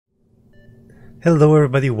Hello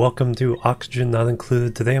everybody, welcome to Oxygen Not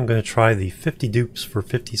Included. Today I'm going to try the 50 dupes for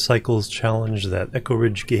 50 cycles challenge that Echo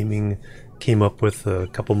Ridge Gaming came up with a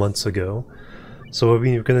couple months ago. So what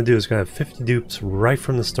we're going to do is we're going to have 50 dupes right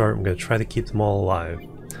from the start. I'm going to try to keep them all alive.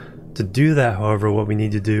 To do that, however, what we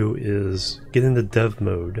need to do is get into dev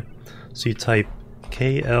mode. So you type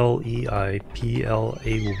KLEIPLAY,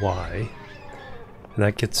 and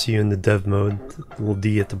that gets you into dev mode, the little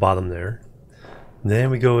D at the bottom there.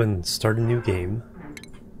 Then we go and start a new game.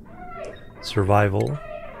 Survival,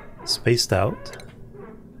 spaced out,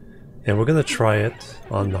 and we're going to try it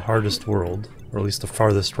on the hardest world, or at least the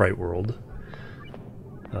farthest right world.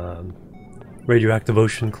 Radioactive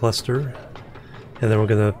Ocean Cluster, and then we're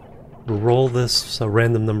going to roll this a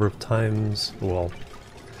random number of times. Well,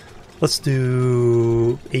 let's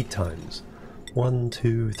do 8 times. 1,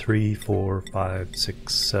 2, 3, 4, 5,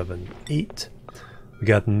 6, 7, 8. We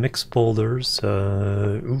got mixed boulders.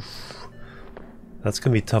 Oof. That's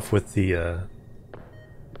going to be tough with the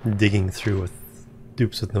digging through with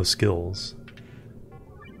dupes with no skills.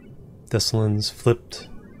 Desolans, flipped,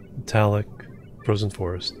 metallic, frozen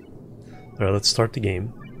forest. Alright, let's start the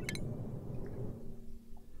game.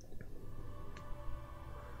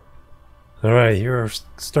 Alright, here are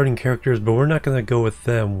starting characters, but we're not going to go with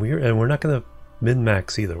them. We're not going to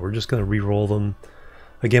min-max either. We're just going to re-roll them.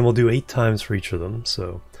 Again, we'll do 8 times for each of them.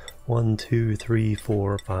 So 1, 2, 3,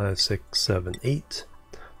 4, 5, 6, 7, 8.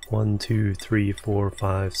 1, 2, 3, 4,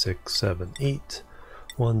 5, 6, 7, 8.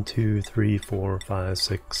 1, 2, 3, 4, 5,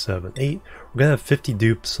 6, 7, 8. We're going to have 50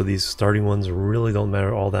 dupes, so these starting ones really don't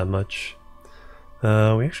matter all that much. We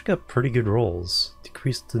actually got pretty good rolls.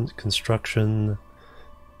 Decreased construction,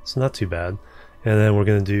 it's not too bad. And then we're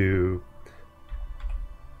going to do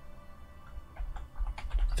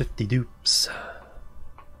 50 dupes.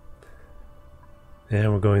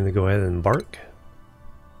 And we're going to go ahead and embark.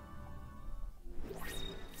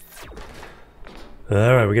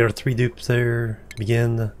 Alright, we got our 3 dupes there.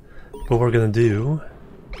 Begin. What we're going to do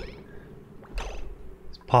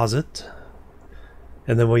is pause it.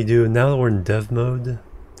 And then what we do, now that we're in dev mode,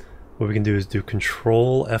 what we can do is do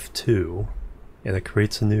Control F2. And it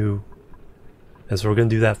creates a new... And so we're going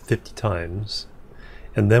to do that 50 times.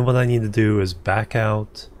 And then what I need to do is back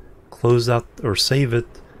out, close out, or save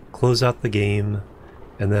it, close out the game,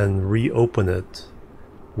 and then reopen it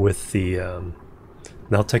with the... and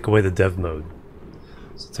I'll take away the dev mode.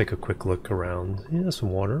 So take a quick look around. Yeah,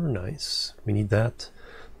 some water, nice. We need that.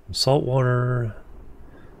 Some salt water.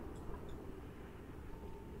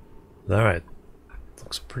 Alright.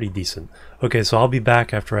 Looks pretty decent. Okay, so I'll be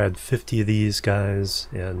back after I had 50 of these guys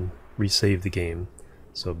and resave the game.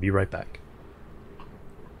 So be right back.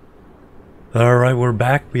 Alright, we're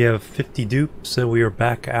back. We have 50 dupes, so we are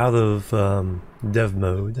back out of dev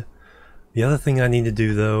mode. The other thing I need to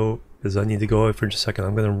do though is I need to go away for just a second.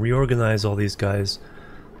 I'm going to reorganize all these guys.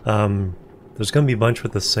 There's going to be a bunch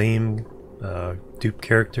with the same dupe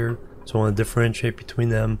character, so I want to differentiate between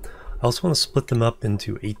them. I also want to split them up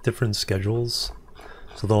into 8 different schedules.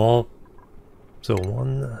 So they'll all... So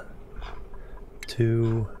 1,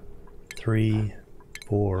 2, 3,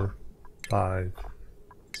 4, 5,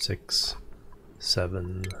 6,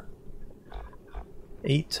 7,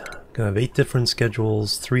 8. Gonna have 8 different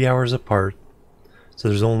schedules, 3 hours apart. So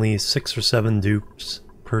there's only 6 or 7 dupes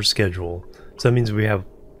per schedule. So that means we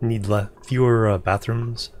need fewer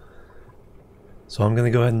bathrooms. So I'm gonna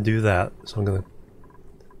go ahead and do that. So I'm gonna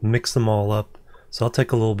mix them all up. So I'll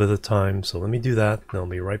take a little bit of time. So let me do that, and I'll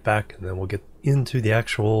be right back, and then we'll get into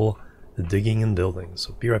the digging and building.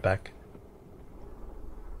 So be right back.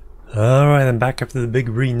 Alright, I'm back after the big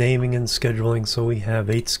renaming and scheduling. So we have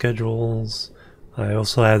 8 schedules. I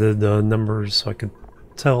also added numbers so I could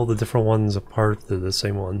tell the different ones apart. They're the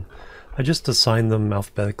same one. I just assigned them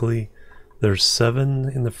alphabetically. There's 7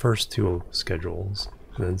 in the first 2 schedules,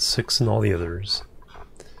 and then 6 in all the others.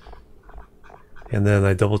 And then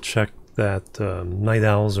I double checked that night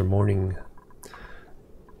owls or morning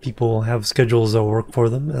people have schedules that work for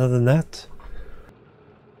them. Other than that,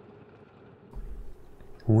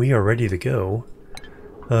 we are ready to go.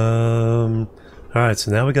 Alright,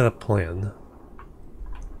 so now we got a plan.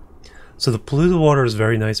 So the polluted water is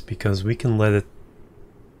very nice because we can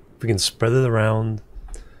spread it around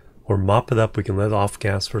or mop it up. We can let off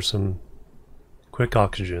gas for some quick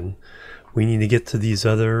oxygen. We need to get to these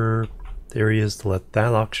other areas to let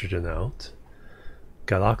that oxygen out.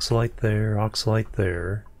 Got oxalite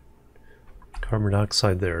there, carbon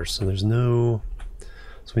dioxide there. So there's no...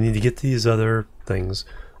 So we need to get to these other things.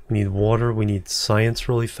 We need water, we need science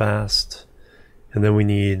really fast, and then we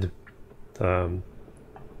need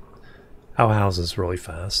outhouses really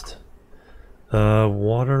fast.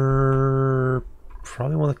 Water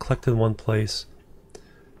probably want to collect it in one place.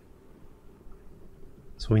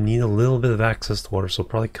 So we need a little bit of access to water, so we'll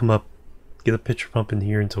probably come up, get a pitcher pump in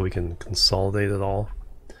here until we can consolidate it all.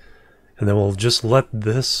 And then we'll just let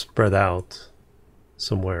this spread out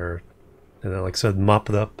somewhere. And then, like I said, mop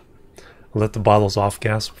it up. Let the bottles off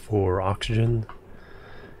gas for oxygen.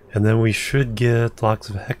 And then we should get lots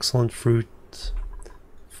of excellent fruit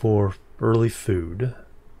for early food.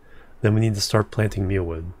 Then we need to start planting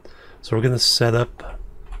mealwood. So we're going to set up...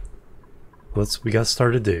 we got to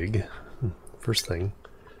start a dig. First thing.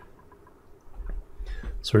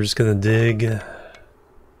 So we're just going to dig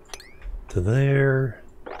to there.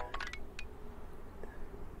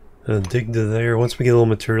 Dig to there. Once we get a little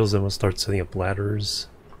materials, then we'll start setting up ladders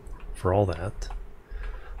for all that.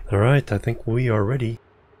 Alright, I think we are ready.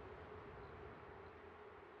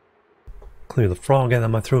 Clear the frog out of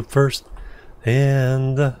my throat first.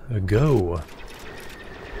 And go.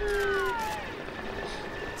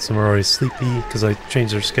 Some are already sleepy because I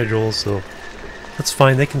changed their schedule, so that's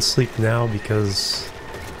fine. They can sleep now because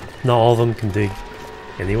not all of them can dig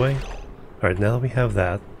anyway. Alright, now that we have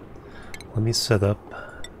that, let me set up.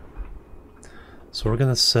 So we're going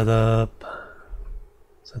to set up,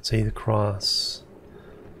 so that's 8 across.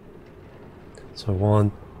 So I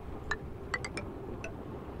want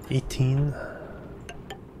 18.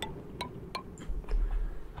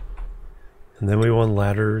 And then we want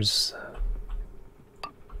ladders.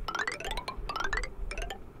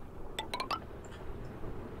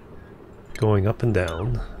 Going up and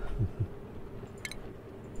down.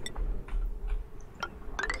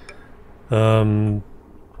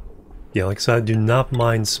 Yeah, like I said, I do not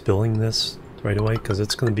mind spilling this right away because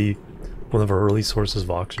it's going to be one of our early sources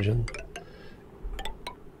of oxygen.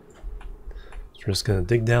 So we're just going to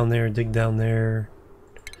dig down there,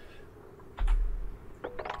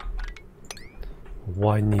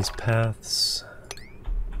 widen these paths.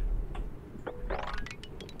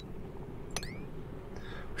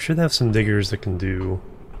 We should have some diggers that can do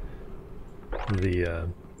the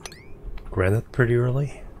granite pretty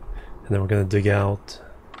early. And then we're going to dig out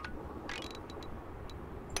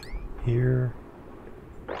here.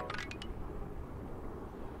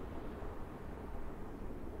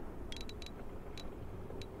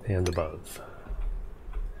 And above.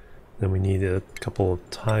 Then we need a couple of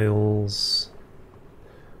tiles.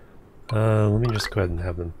 Let me just go ahead and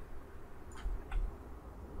have them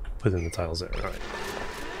put in the tiles there. Alright.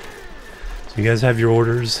 So you guys have your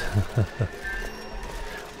orders.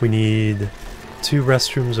 We need 2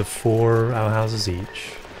 restrooms of 4 outhouses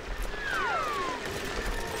each.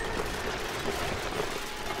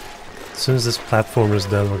 As soon as this platform is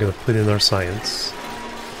done, we're going to put in our science.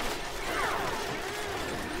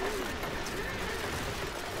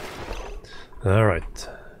 Alright.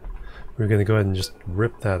 We're going to go ahead and just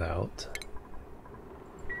rip that out.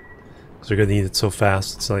 Because we're going to need it so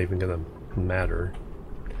fast, it's not even going to matter.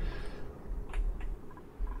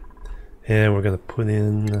 And we're going to put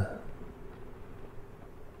in...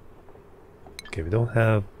 Okay, we don't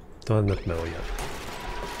have enough metal yet.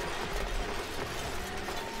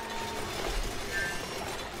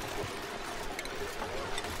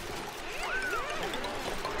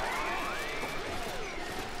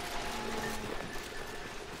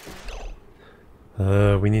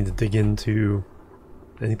 We need to dig into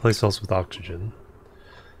any place else with oxygen.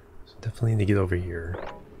 So definitely need to get over here.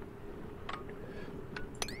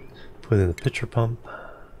 Put in a pitcher pump.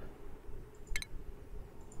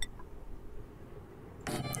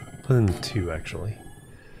 Put in 2 actually.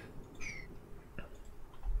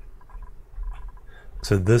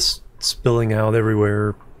 So this spilling out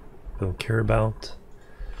everywhere, I don't care about.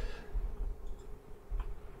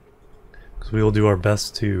 Because we will do our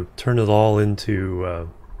best to turn it all into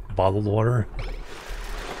bottled water.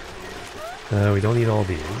 We don't need all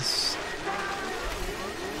these.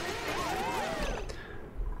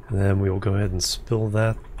 And then we will go ahead and spill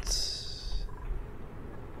that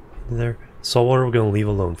there. Salt water we're going to leave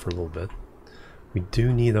alone for a little bit. We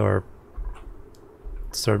do need our...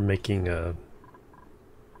 start making a...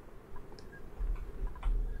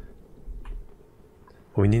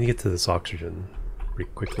 Well, we need to get to this oxygen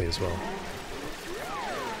pretty quickly as well.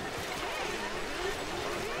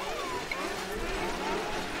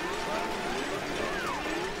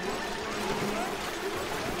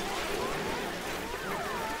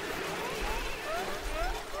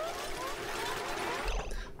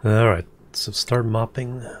 Alright, so start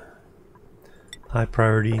mopping. High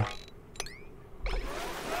priority.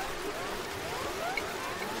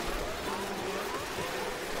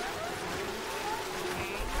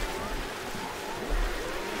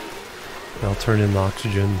 I'll turn in the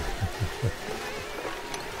oxygen.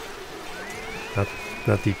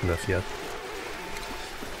 not deep enough yet.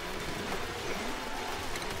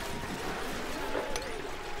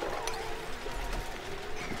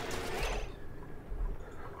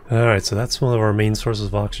 Alright, so that's one of our main sources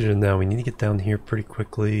of oxygen. Now we need to get down here pretty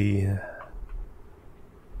quickly.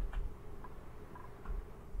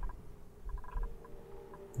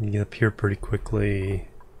 Need to get up here pretty quickly.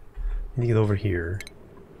 Need to get over here.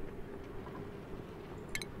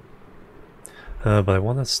 But I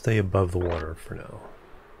want to stay above the water for now.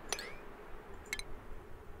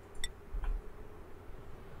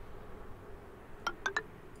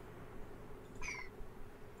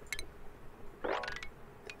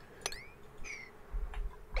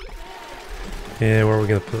 And where are we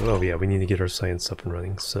going to put... Oh yeah, we need to get our science up and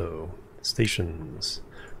running. So, stations.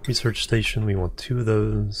 Research station, we want 2 of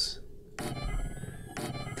those.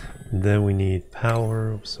 And then we need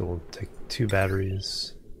power, so we'll take 2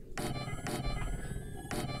 batteries.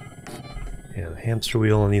 And a hamster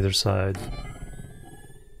wheel on either side.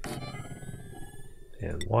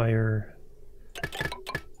 And wire.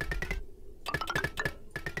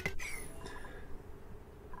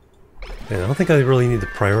 And I don't think I really need to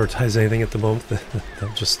prioritize anything at the moment.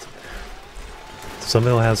 Just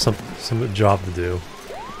somebody will have some job to do.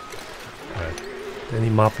 Alright. Any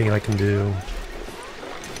mopping I can do.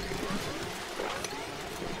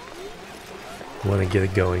 Want to get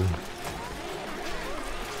it going.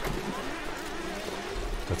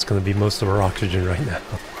 That's going to be most of our oxygen right now.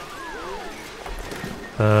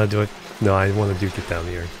 Do I? No, I want to duke it down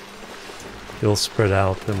here. It'll spread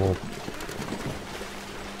out, then we'll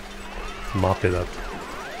mop it up.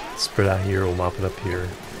 Spread out here, we'll mop it up here.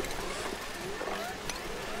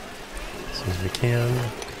 As soon as we can.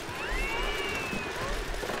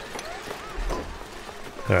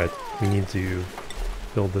 Alright, we need to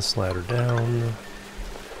build this ladder down.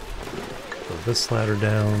 Build this ladder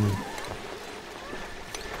down.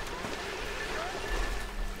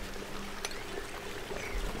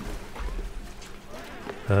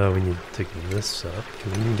 We need to take this up.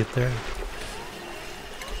 Can we even get there?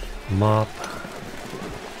 Mop.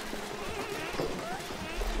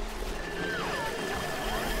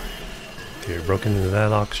 Okay, we're broken into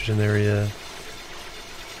that oxygen area.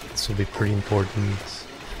 This will be pretty important.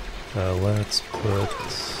 Let's put...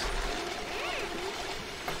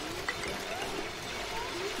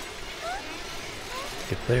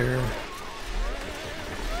 Get there.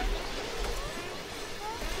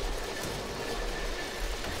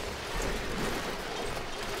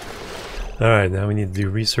 Alright, now we need to do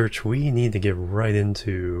research. We need to get right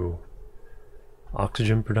into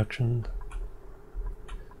oxygen production.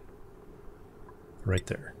 Right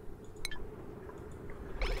there.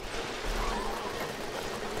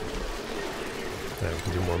 Now we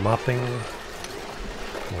can do more mopping.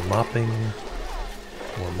 More mopping.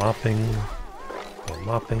 More mopping. More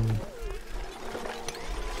mopping.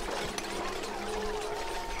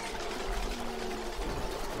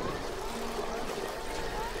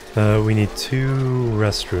 We need 2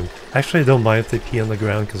 restrooms. Actually, I don't mind if they pee on the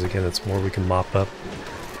ground, because again, it's more we can mop up.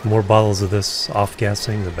 The more bottles of this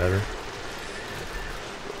off-gassing, the better.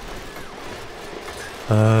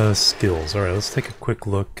 Skills. Alright, let's take a quick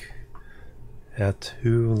look at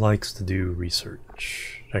who likes to do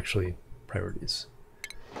research. Actually, priorities.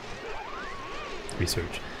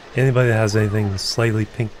 Research. Anybody that has anything slightly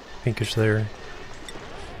pinkish there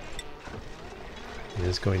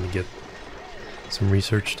is going to get some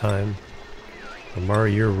research time.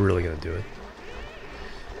 Amari, you're really going to do it.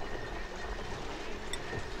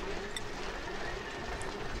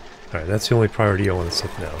 Alright, that's the only priority I want to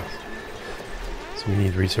set now. So we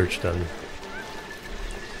need research done.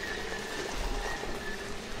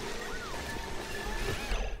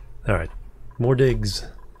 Alright, more digs.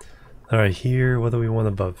 Alright, here, what do we want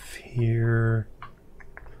above here?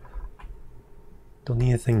 Don't need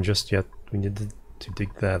anything just yet. We need to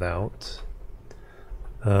dig that out.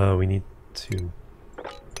 We need to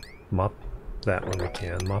mop that when we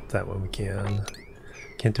can. Mop that when we can.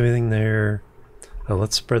 Can't do anything there.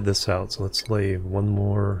 Let's spread this out. So let's lay one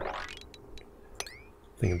more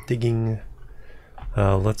thing of digging.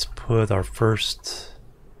 Let's put our first...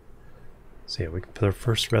 So yeah, we can put our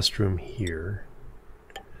first restroom here.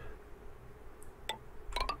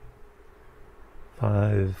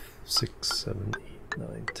 5, 6, 7, 8,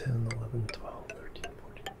 9, 10, 11, 12, 13,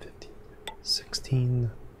 14, 15,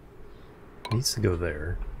 16. Needs to go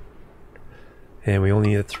there. And we only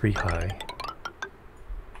need a 3 high.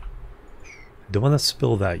 Don't want to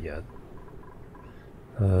spill that yet.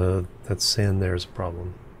 That sand there is a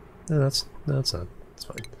problem. No, that's not. It's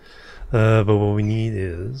fine. But what we need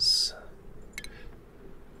is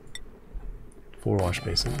 4 wash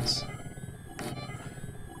basins.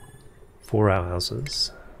 4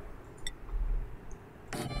 outhouses.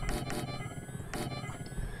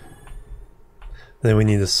 Then we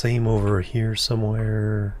need the same over here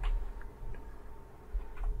somewhere.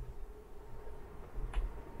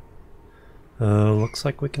 Looks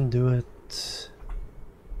like we can do it.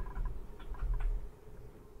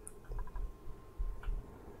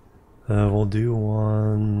 We'll do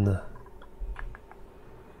one.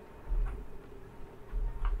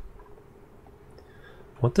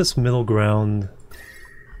 I want this middle ground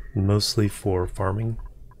mostly for farming.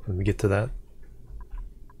 When we get to that,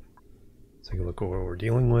 take a look at what we're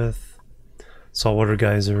dealing with. Saltwater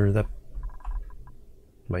geyser, that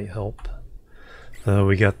might help.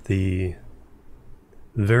 We got the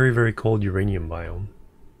very, very cold uranium biome.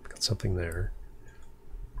 Got something there.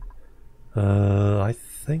 I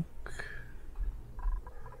think.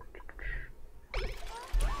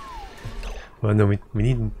 Well, no, we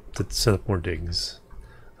need to set up more digs.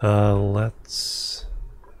 Let's.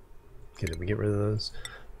 Okay, did we get rid of those?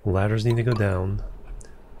 Ladders need to go down.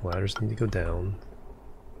 Ladders need to go down.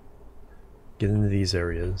 Get into these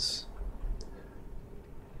areas.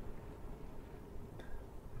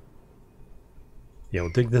 Yeah,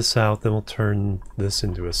 we'll dig this out, then we'll turn this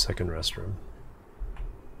into a second restroom.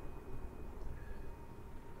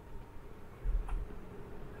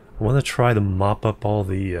 I want to try to mop up all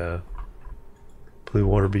the blue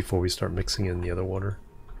water before we start mixing in the other water.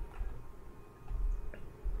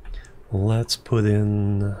 Let's put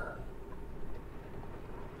in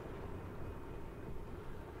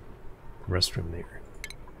restroom there.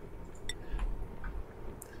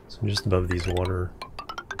 So I'm just above these water.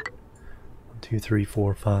 1, 2, 3,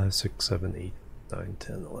 4, 5, 6, 7, 8, 9,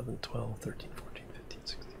 10, 11, 12, 13, 14, 15,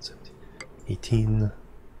 16, 17, 18.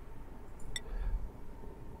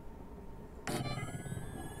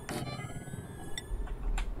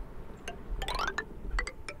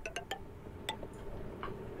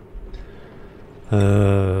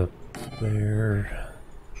 There.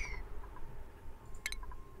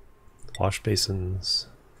 Wash basins.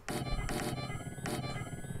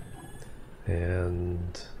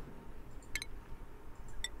 And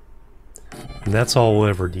that's all we'll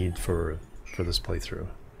ever need for this playthrough.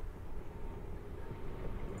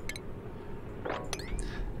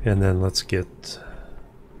 And then let's get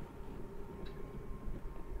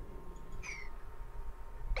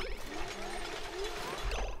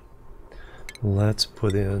let's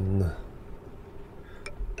put in.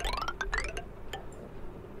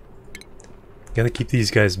 Gotta keep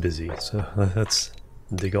these guys busy, so let's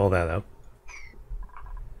dig all that up.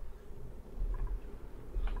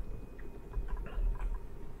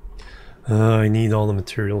 I need all the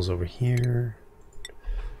materials over here.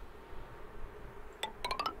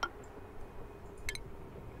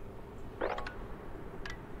 Then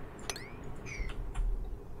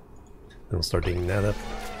we'll start digging that up.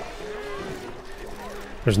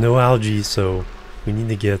 There's no algae, so we need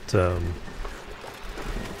to get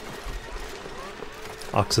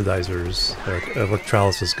oxidizers,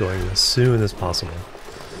 electrolysis going as soon as possible.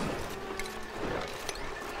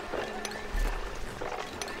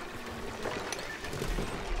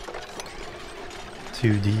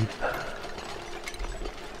 Too deep.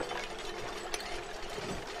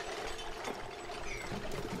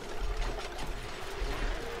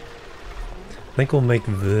 I think we'll make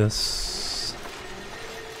this.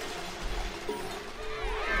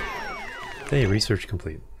 Hey, research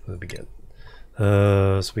complete. That'd be good.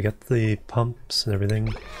 So we got the pumps and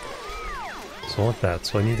everything. So I want that.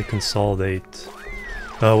 So I need to consolidate.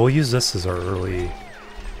 We'll use this as our early.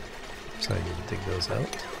 So I need to dig those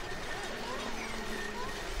out.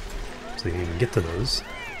 So you can get to those.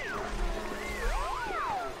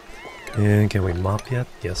 And can we mop yet?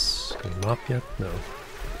 Yes. Can we mop yet? No.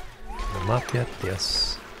 Can we mop yet?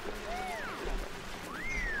 Yes.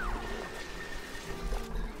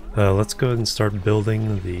 Let's go ahead and start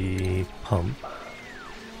building the pump.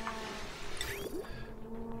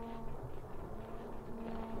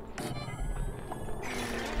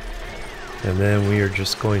 And then we are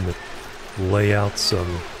just going to lay out some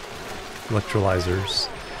electrolyzers.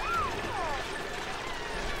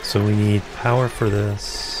 So we need power for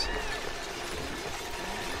this.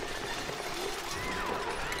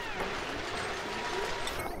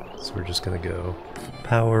 So we're just going to go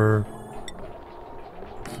power,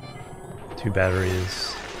 2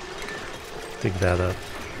 batteries, dig that up.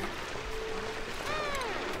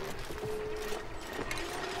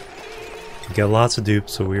 We got lots of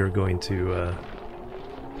dupes, so we are going to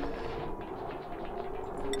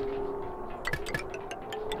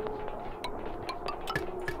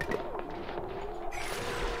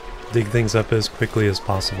dig things up as quickly as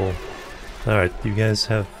possible. Alright, you guys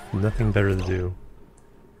have nothing better to do.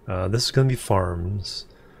 This is going to be farms.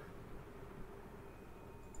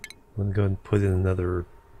 I'm going to go and put in another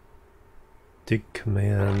dig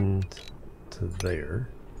command to there.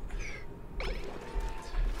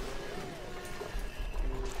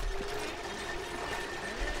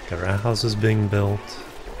 Got our houses being built.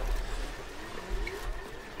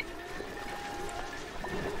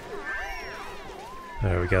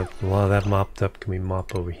 Alright, we got a lot of that mopped up. Can we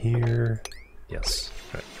mop over here? Yes.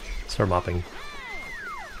 Alright, start mopping.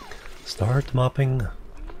 Start mopping.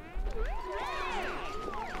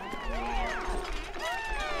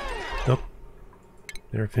 Nope.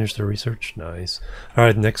 Never finished the research. Nice.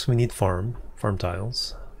 Alright, next we need farm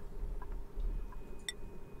tiles.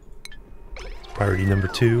 Priority number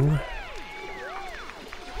 2.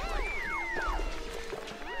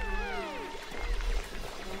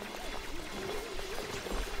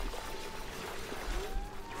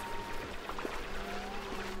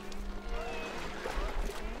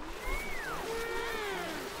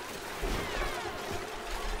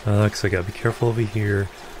 Because I gotta be careful over here.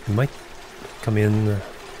 We might come in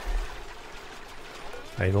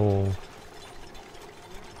idle.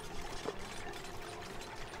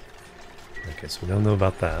 Okay, so we don't know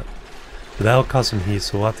about that. But that'll cause some heat,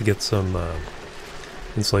 so we'll have to get some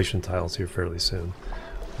insulation tiles here fairly soon.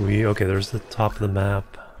 Okay, there's the top of the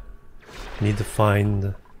map. We need to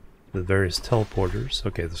find the various teleporters.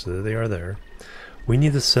 Okay, so there they are there. We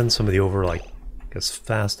need to send somebody over like as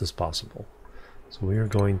fast as possible. So we are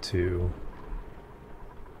going to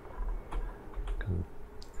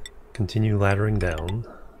continue laddering down.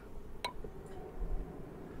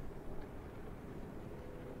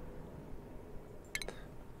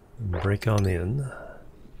 And break on in.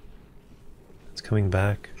 It's coming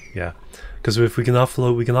back. Yeah. Because if we can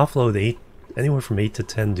offload anywhere from 8 to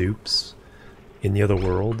 10 dupes in the other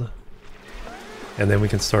world. And then we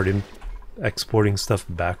can start exporting stuff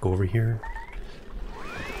back over here.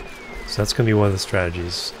 So that's going to be one of the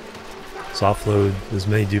strategies. So offload as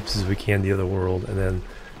many dupes as we can to the other world, and then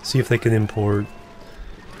see if they can import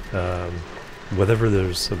whatever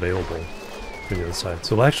there's available from the other side.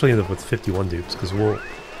 So we'll actually end up with 51 dupes, because we'll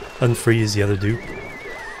unfreeze the other dupe.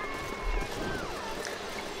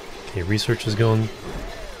 Okay, research is going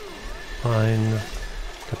fine.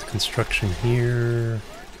 Got the construction here.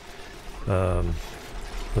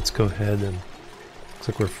 Let's go ahead and looks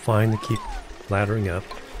like we're fine to keep laddering up.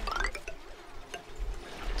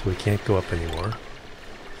 So we can't go up anymore.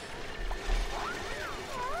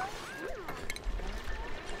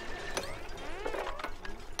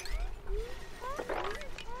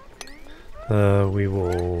 We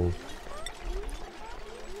will...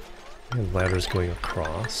 ladders going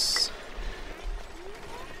across.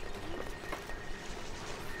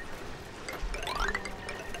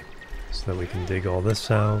 So that we can dig all this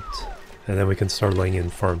out. And then we can start laying in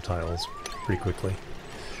farm tiles pretty quickly.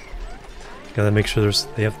 Gotta make sure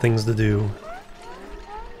they have things to do.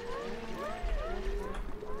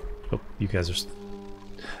 Oh, you guys are...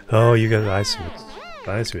 Oh, you guys...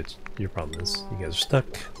 I see what your problem is. You guys are stuck.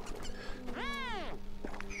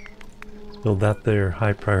 Let's build that there.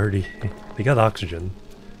 High priority. They got oxygen.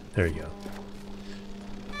 There you go.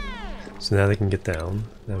 So now they can get down.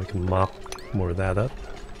 Now we can mop more of that up.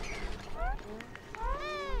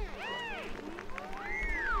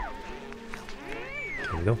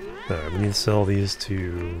 There we go. Alright, we need to sell these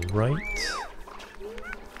to right.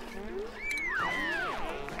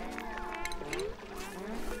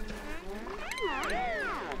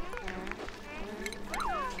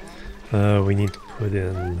 We need to put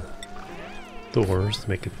in doors to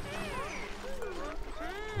make it...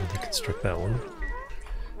 We'll deconstruct that one.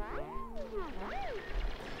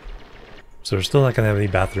 So we're still not going to have any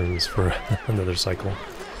bathrooms for another cycle.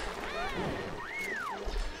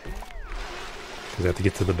 We have to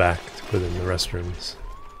get to the back to put in the restrooms.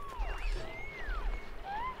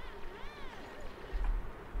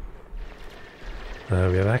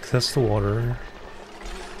 We have access to water.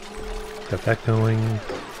 Got that going.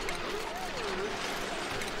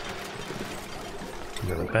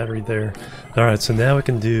 Got a battery there. Alright, so now we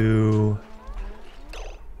can do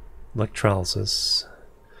electrolysis.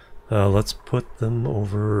 Let's put them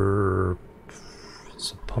over...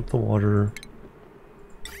 So pump the water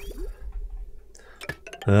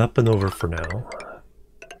up and over for now.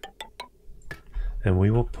 And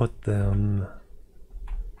we will put them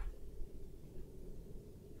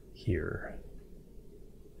here.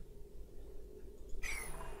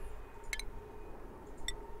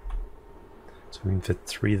 So we can fit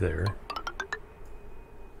 3 there.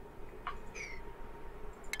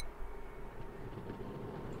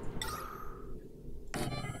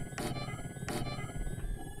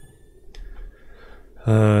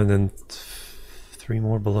 And then 3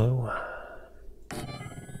 more below.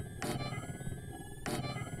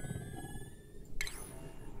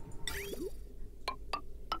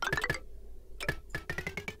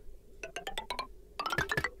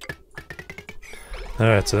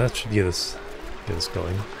 Alright, so that should get us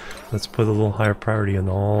going. Let's put a little higher priority on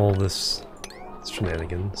all this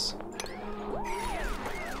shenanigans.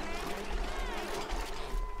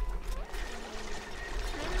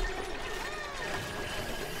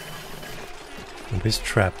 Nobody's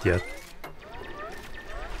trapped yet.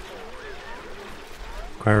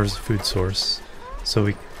 Requires a food source. So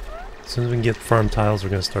as soon as we can get farm tiles, we're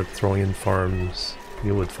going to start throwing in farms,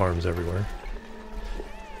 mulewood farms everywhere.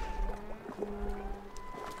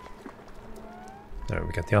 Alright,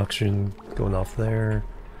 we got the oxygen going off there.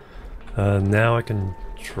 Now I can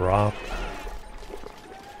drop...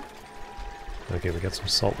 Okay, we got some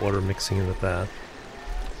salt water mixing in with that.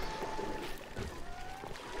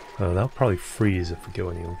 That'll probably freeze if we go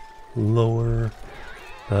any lower.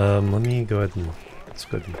 Let me go ahead and... Let's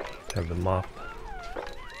go ahead and have the mop.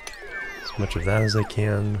 As much of that as I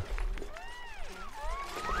can.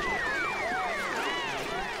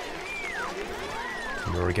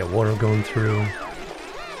 And we already got water going through.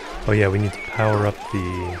 Oh yeah, we need to power up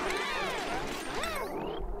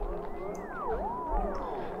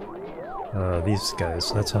these guys.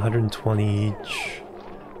 So that's 120 each.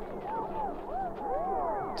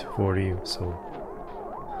 240, so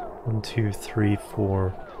 1, 2, 3,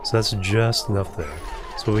 4. So that's just enough there.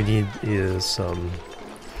 So what we need is some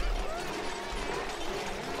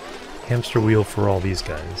hamster wheel for all these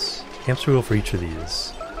guys. Hamster wheel for each of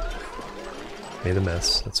these. Made a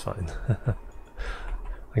mess, that's fine.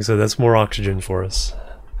 Like I said, that's more oxygen for us.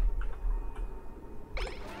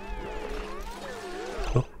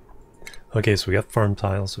 Oh. Okay, so we got farm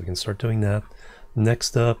tiles, so we can start doing that.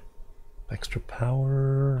 Next up, extra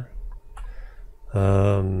power.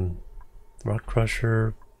 Rock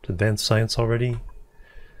crusher. Advanced science already.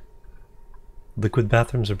 Liquid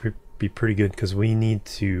bathrooms would be pretty good because we need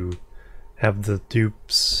to have the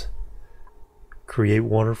dupes create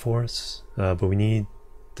water for us, but we need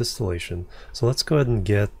distillation. So let's go ahead and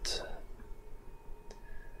get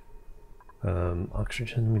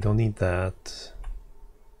oxygen. We don't need that.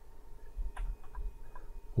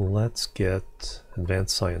 Let's get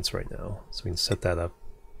advanced science right now, so we can set that up.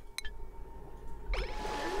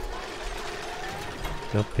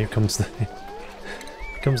 Nope, here comes the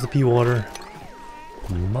pea water.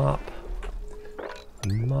 Mop.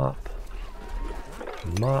 Mop.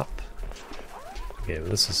 Mop. Okay, well,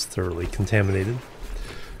 this is thoroughly contaminated.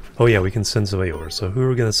 Oh yeah, we can send somebody over. So who are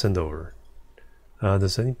we gonna send over?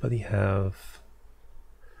 Does anybody have...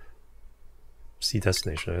 See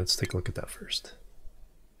destination. Let's take a look at that first.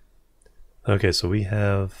 Okay, so we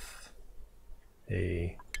have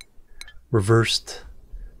a reversed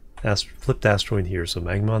flipped asteroid here, so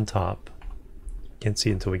magma on top. Can't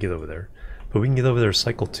see it until we get over there. But we can get over there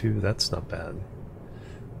cycle 2, that's not bad.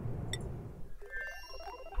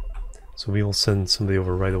 So we will send somebody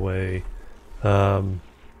over right away. Does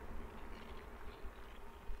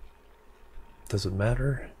it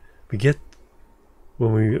matter? We get...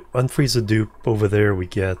 When we unfreeze the dupe over there, we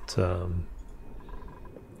get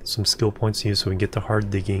some skill points to use, so we can get to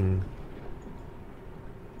hard digging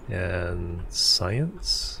and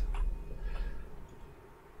science.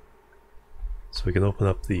 So we can open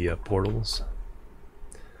up the portals.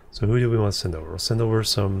 So who do we want to send over? We'll send over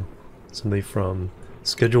somebody from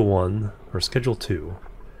Schedule 1 or Schedule 2.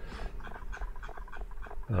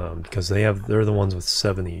 Because they're the ones with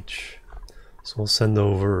 7 each. So we'll send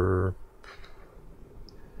over...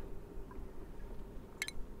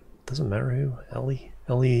 Doesn't matter who. Ellie?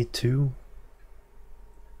 LE2?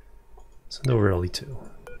 Send over LE2.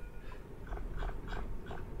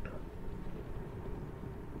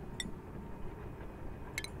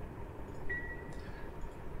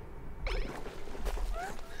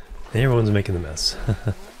 And everyone's making a mess.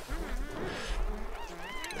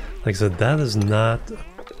 Like I said, that is not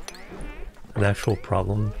an actual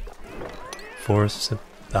problem for us.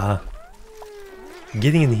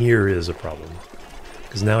 Getting in here is a problem.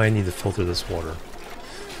 Because now I need to filter this water.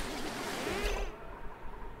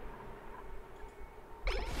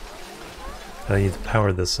 I need to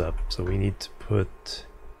power this up, so we need to put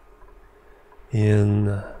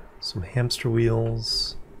in some hamster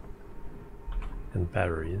wheels and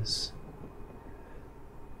batteries.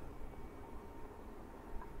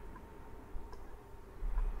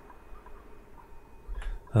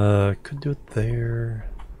 Could do it there.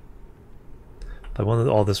 I wanted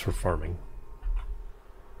all this for farming.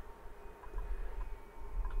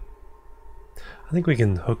 I think we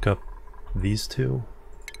can hook up these two.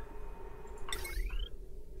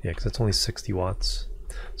 Yeah, because it's only 60 watts.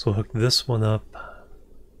 So we'll hook this one up.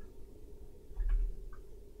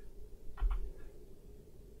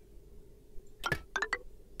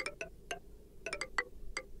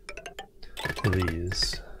 To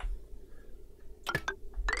these.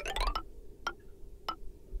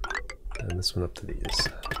 And this one up to these.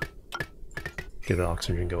 Get the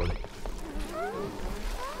oxygen going.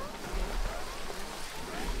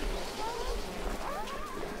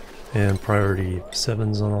 And priority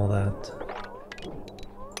 7s on all that.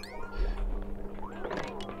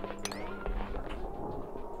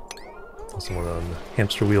 Also one on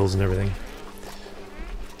hamster wheels and everything.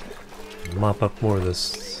 Mop up more of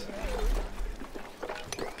this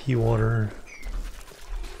pea water.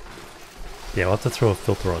 Yeah, we'll have to throw a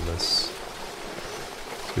filter on this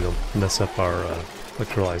so we don't mess up our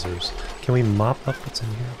electrolyzers. Can we mop up what's in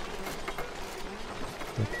here?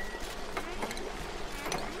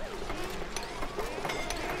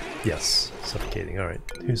 Yes, suffocating. Alright,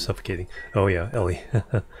 who's suffocating? Oh yeah, Ellie.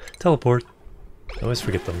 Teleport. I always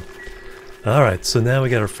forget them. Alright, so now we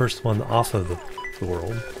got our first one off of the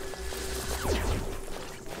world.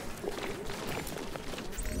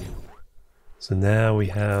 So now we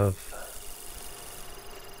have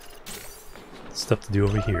stuff to do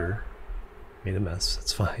over here. Made a mess,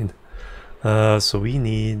 that's fine. So we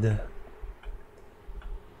need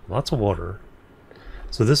lots of water.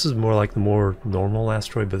 So this is more like the more normal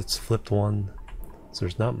asteroid, but it's flipped one. So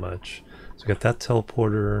there's not much. So we got that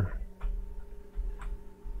teleporter.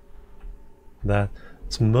 That.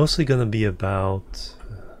 It's mostly going to be about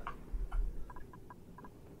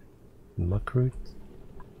muckroot.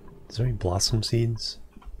 Is there any blossom seeds?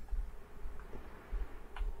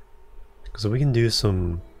 Because we can do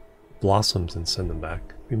some blossoms and send them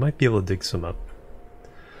back. We might be able to dig some up.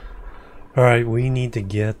 Alright, we need to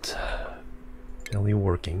get Ellie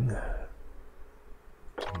working.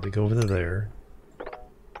 So we'll dig over to there.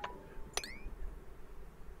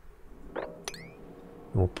 And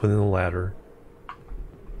we'll put in a ladder.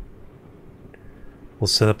 We'll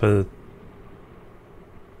set up a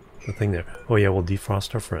thing there. Oh yeah, we'll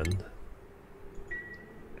defrost our friend.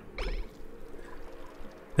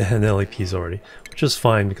 And LAP's already, which is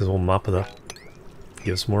fine because we'll mop it up.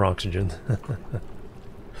 Give us more oxygen.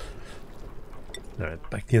 Alright,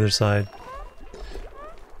 back to the other side.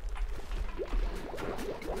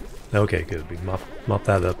 Okay, good. We mop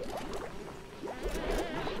that up.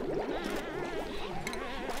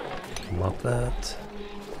 Mop that.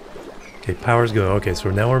 Okay, power's going. Okay, so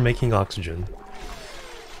now we're making oxygen.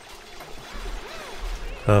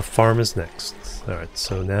 Farm is next. Alright,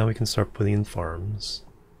 so now we can start putting in farms.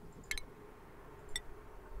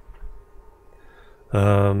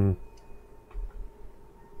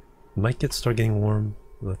 Might start getting warm.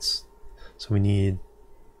 So we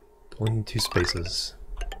only need 2 spaces.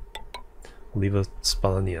 We'll leave a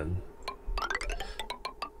spot on the end.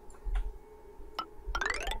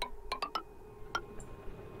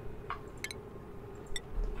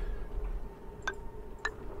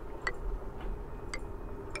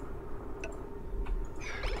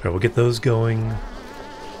 Alright, we'll get those going.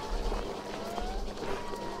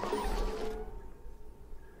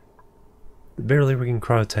 Barely we can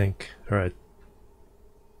cryo tank. Alright.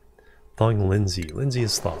 Thawing Lindsay. Lindsay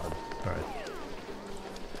is thawed. Alright.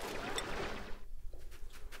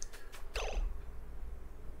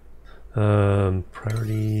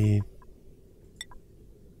 Priority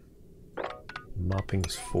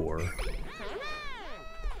mopping's 4.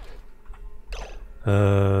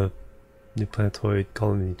 New planetoid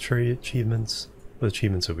colony tree achievements. What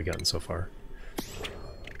achievements have we gotten so far?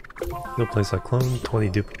 No place like clone, 20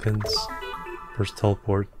 duplicants. First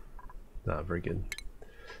teleport. Not very good.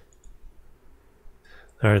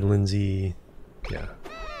 Alright, Lindsay. Yeah.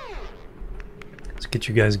 Let's get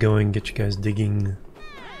you guys going, get you guys digging.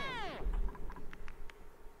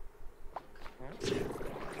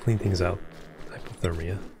 Clean things out.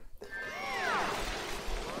 Hypothermia.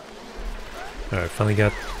 Alright, finally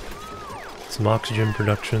got some oxygen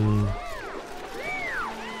production.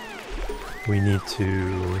 We need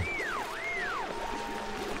to...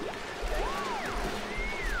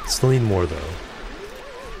 Still need more though.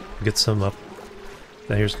 Get some up.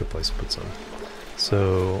 Now here's a good place to put some.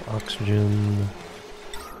 So, oxygen,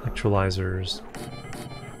 electrolyzers.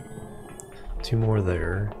 2 more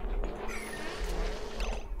there.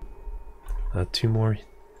 2 more,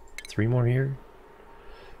 3 more here.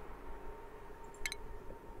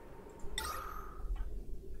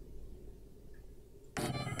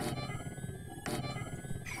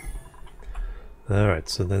 Alright,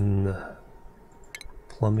 so then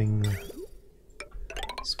plumbing,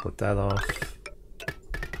 split that off.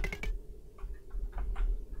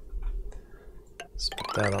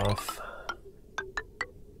 Get that off.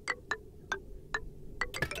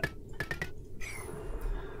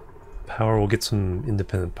 Power, we'll get some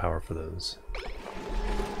independent power for those.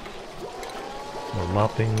 More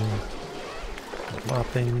mopping. More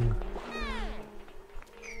mopping.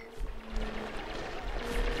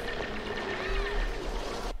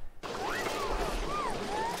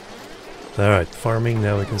 Alright, farming,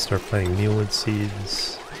 now we can start planting mealwood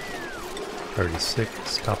seeds. Priority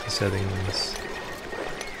 6, copy settings.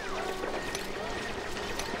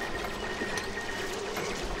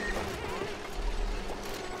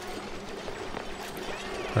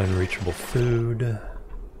 Unreachable food.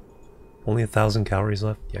 Only 1,000 calories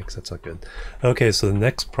left? Yikes, that's not good. Okay, so the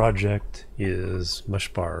next project is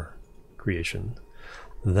mush bar creation.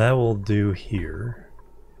 That will do here.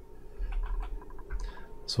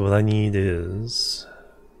 So what I need is...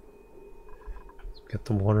 get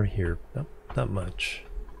the water here. Nope, not much.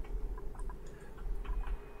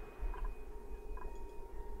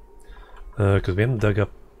 Because we haven't dug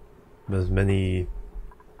up as many...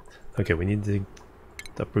 Okay, we need to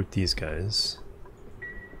uproot these guys.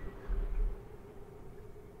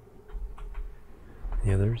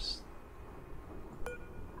 Any others?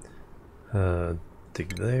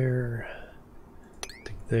 Dig there.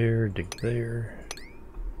 Dig there, dig there.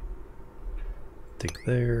 Dig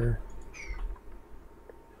there.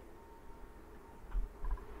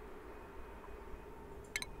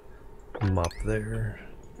 Mop there.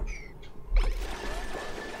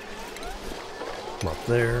 Mop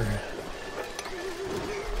there.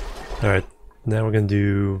 Alright, now we're going to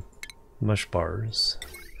do mush bars.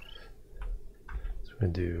 So we're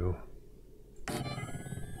going to do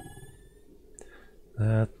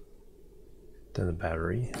that, then a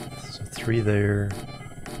battery. So 3 there,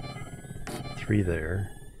 3 there,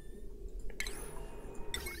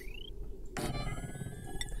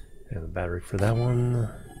 and a battery for that one,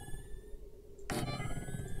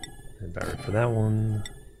 and a battery for that one.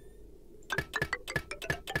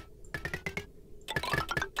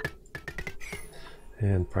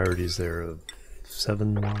 And priorities there of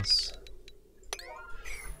 7s.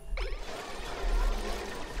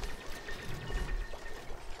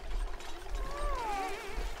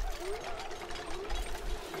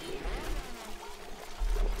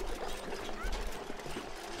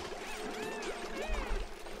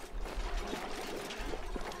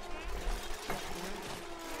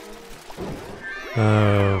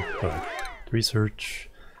 Right. Research.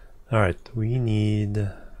 Alright, we need...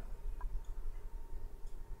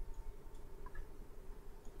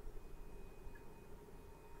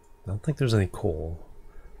 I don't think there's any coal.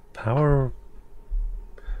 Power,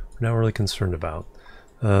 we're not really concerned about.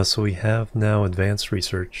 So we have now advanced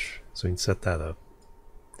research, so we can set that up.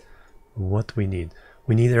 What do we need?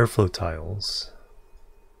 We need airflow tiles.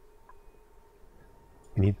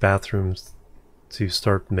 We need bathrooms to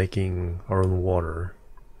start making our own water.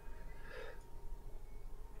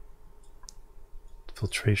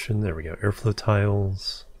 Filtration, there we go. Airflow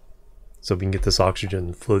tiles, so we can get this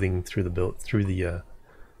oxygen floating through the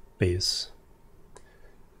base.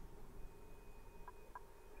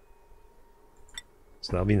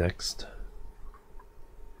 So that'll be next.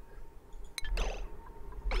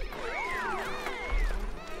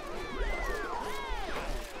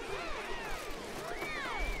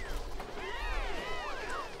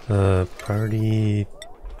 Priority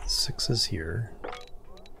 6 is here.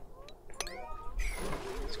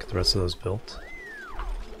 Let's get the rest of those built.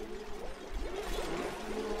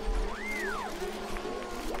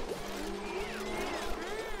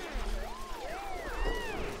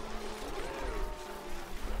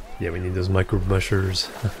 Yeah, we need those micro mushers.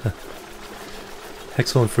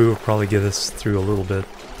 Excellent food will probably get us through a little bit.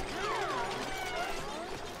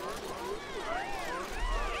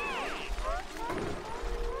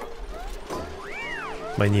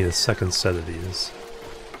 Might need a second set of these.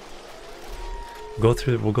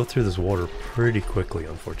 We'll go through this water pretty quickly,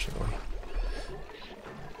 unfortunately.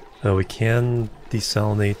 We can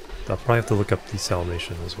desalinate. I'll probably have to look up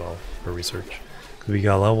desalination as well for research. Because we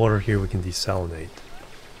got a lot of water here we can desalinate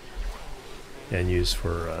and use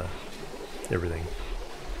for everything.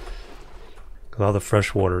 A lot of the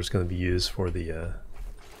fresh water is going to be used for the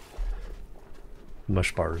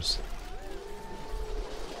mush bars.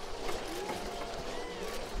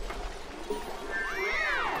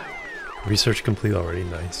 Research complete already,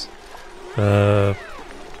 nice. Alright,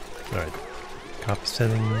 copy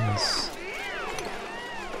settings.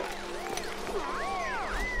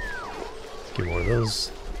 Let's get more of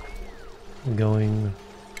those going.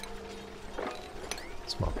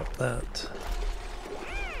 Let's mop up that.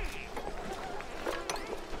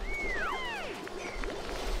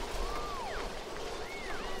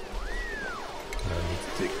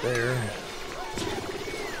 there.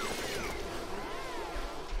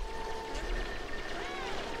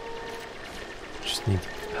 Just need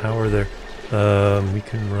power there. We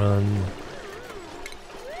can run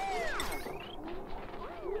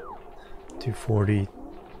 240.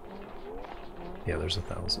 Yeah, there's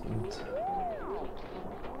 1,000.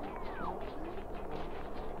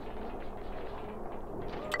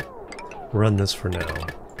 Run this for now.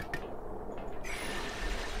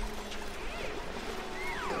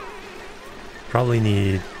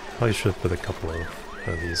 Probably should put a couple of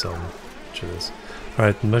these on each of this.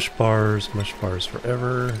 Alright, mush bars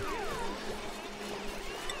forever.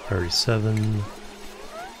 37.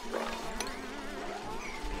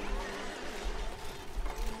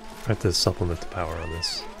 I have to supplement the power on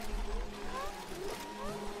this.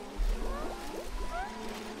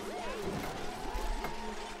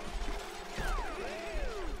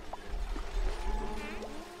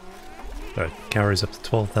 Alright, calories up to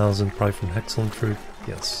 12,000, probably from Hexalin fruit.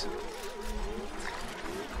 Yes.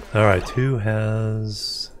 Alright, who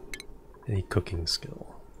has any cooking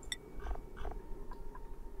skill?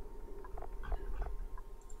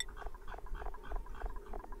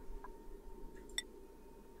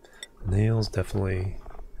 Nails, definitely.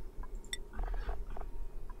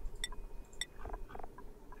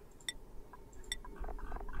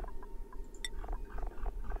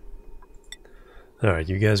 Alright,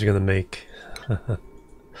 you guys are gonna make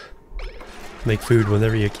make food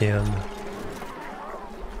whenever you can.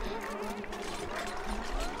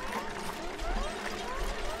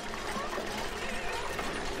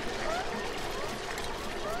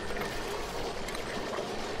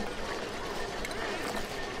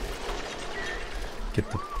 Get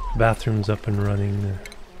the bathrooms up and running.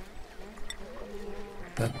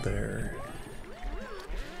 That there.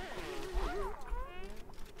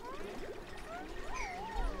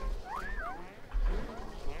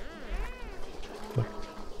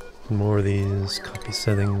 More of these copy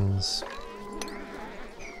settings.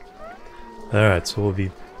 Alright, so we'll be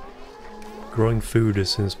growing food as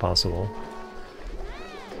soon as possible.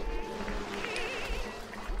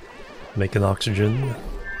 Making oxygen.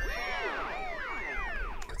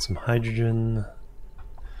 Got some hydrogen.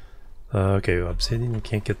 Okay, obsidian you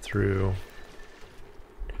can't get through.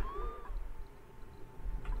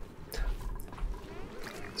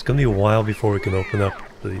 It's gonna be a while before we can open up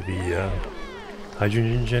the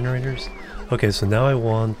hydrogen generators. Okay, so now I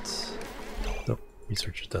want... Oh,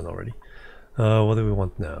 research is done already. What do we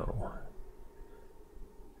want now?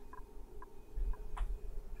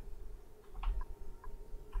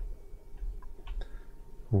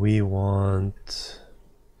 We want...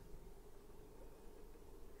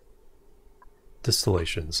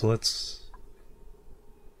 distillation. So let's...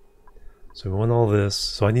 So we want all this.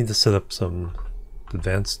 So I need to set up some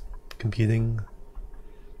advanced computing.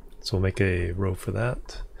 So we'll make a row for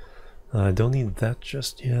that. I don't need that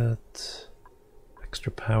just yet.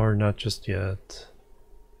 Extra power, not just yet.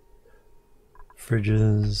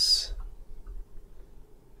 Fridges.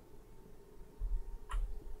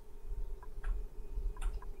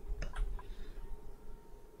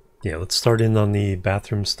 Yeah, let's start in on the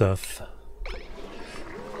bathroom stuff.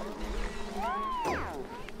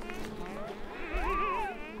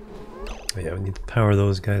 Yeah, we need to power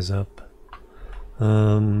those guys up.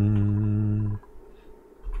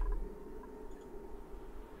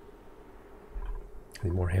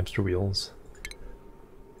 Need more hamster wheels.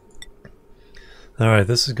 Alright,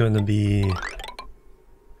 this is going to be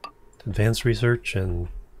advanced research and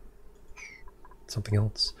something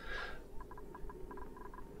else.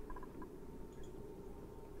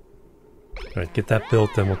 Alright, get that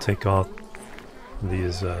built, then we'll take off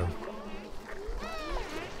these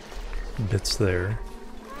bits there.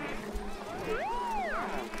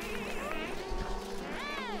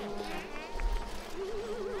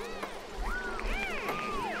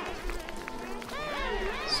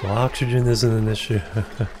 So oxygen isn't an issue.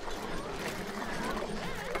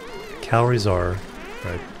 Calories are.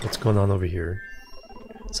 Alright, what's going on over here?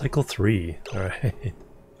 Cycle 3. Alright.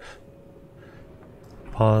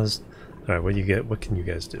 Paused. Alright, what do you get? What can you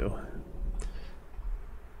guys do?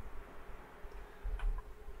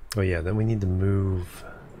 Oh yeah, then we need to move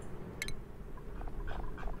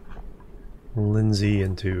Lindsay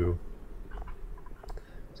into...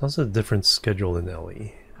 It's also a different schedule than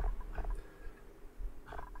Ellie.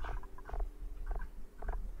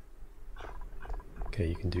 Okay,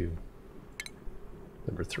 you can do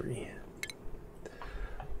number 3.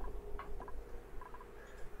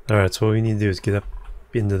 Alright, so what we need to do is get up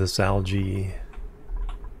into this algae.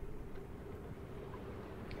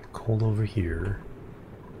 Cold over here.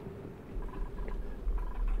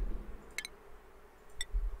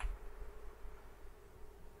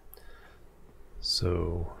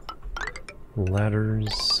 So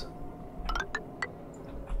ladders.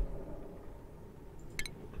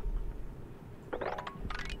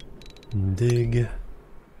 Dig.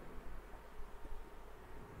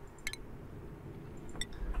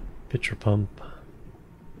 Pitcher pump.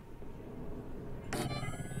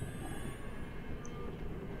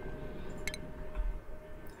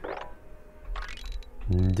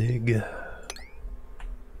 Dig.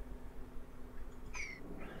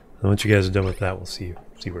 And once you guys are done with that, we'll see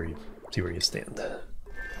where you stand.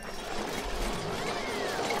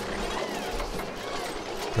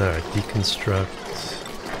 Alright, deconstruct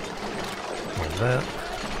all that.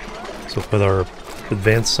 So we'll put our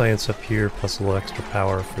advanced science up here, plus a little extra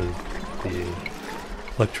power for the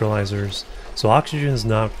electrolyzers. So oxygen is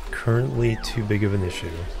not currently too big of an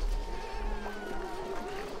issue.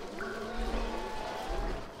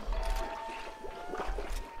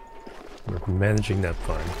 We're managing that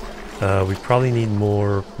fine. We probably need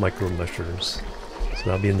more micro mushers. So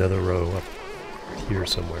that'll be another row up here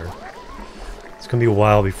somewhere. It's gonna be a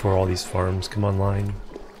while before all these farms come online.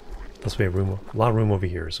 Plus we have room, a lot of room over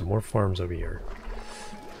here, so more farms over here.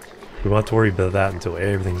 We won't have to worry about that until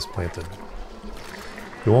everything's planted.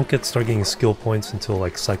 We won't start getting skill points until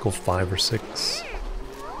like cycle 5 or 6.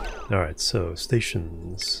 Alright, so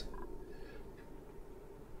stations.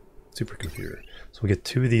 Supercomputer. So we get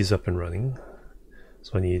 2 of these up and running.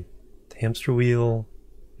 So I need hamster wheel,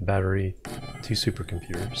 battery, 2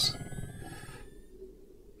 supercomputers.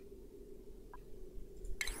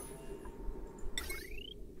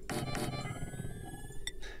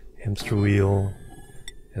 Hamster wheel,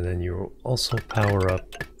 and then you'll also power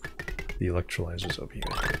up the electrolyzers over here.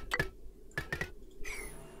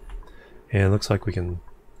 And it looks like we can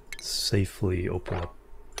safely open up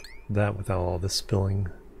that without all this spilling.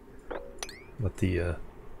 Let the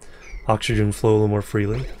oxygen flow a little more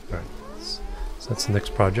freely. Alright, so that's the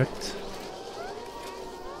next project.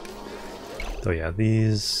 Oh yeah,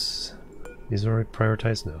 these are already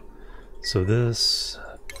prioritized now. So this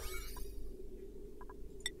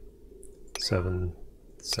 7.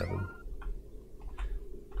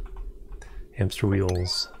 Hamster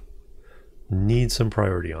wheels need some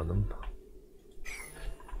priority on them.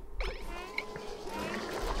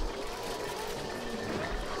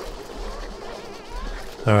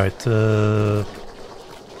 Alright, alright,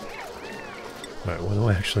 what do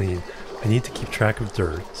I actually need? I need to keep track of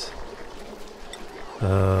dirt.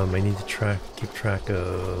 I need to keep track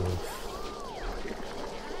of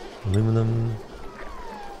aluminum.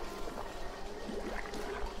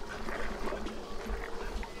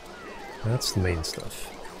 That's the main stuff.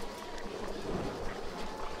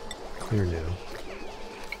 Clear new.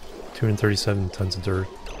 237 tons of dirt.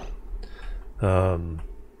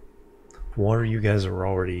 Water, you guys are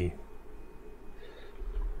already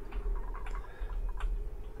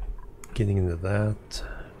getting into that.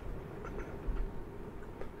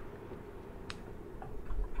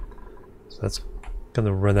 So that's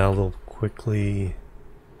gonna run out a little quickly.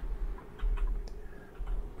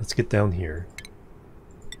 Let's get down here.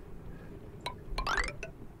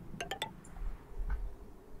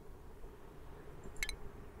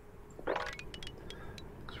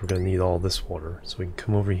 We're going to need all this water, so we can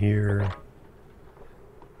come over here,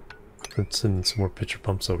 put in some more pitcher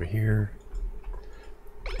pumps over here.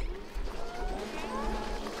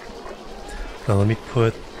 Now let me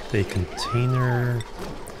put a containers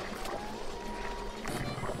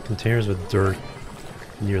with dirt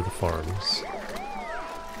near the farms.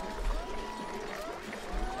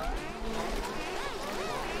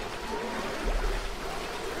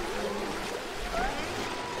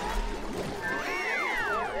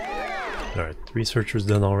 Alright, the researcher's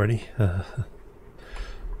done already.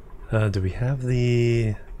 Do we have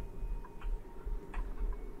the...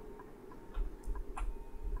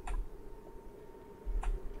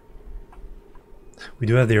 We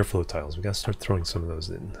do have the airflow tiles. We gotta start throwing some of those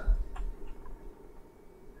in.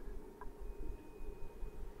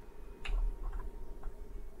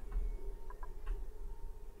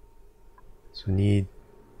 So we need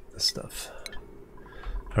this stuff.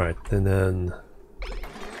 Alright, and then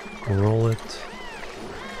roll it.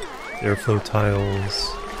 Airflow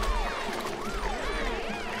tiles.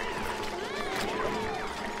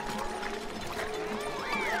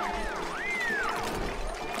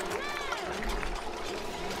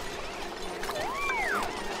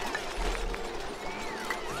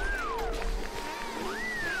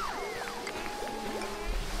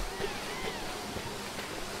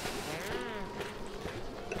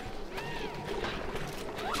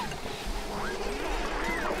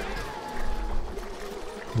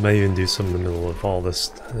 Might even do some in the middle of all this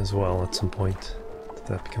as well at some point, if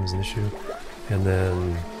that becomes an issue. And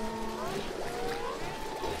then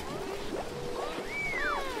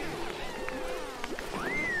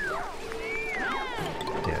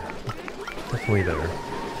yeah, definitely there.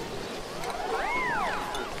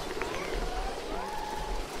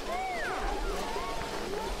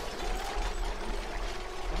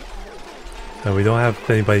 We don't have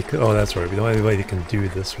anybody. Oh, that's right. We don't have anybody that can do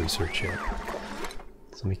this research yet.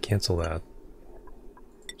 So let me cancel that.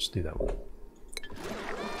 Just do that one.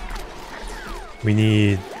 We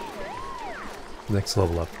need next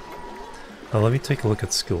level up. Let me take a look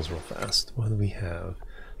at skills real fast. What do we have?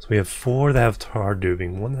 So we have 4 that have hard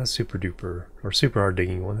duping, 1 has super duper, or super hard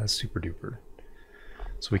digging, 1 has super duper.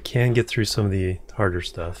 So we can get through some of the harder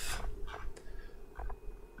stuff.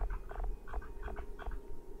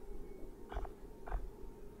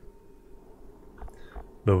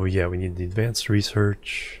 But yeah, we need the advanced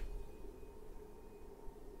research,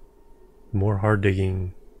 more hard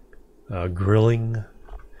digging, grilling,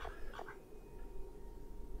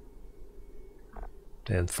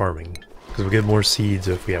 and farming. Because we'll get more seeds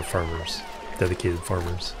if we have farmers, dedicated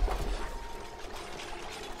farmers.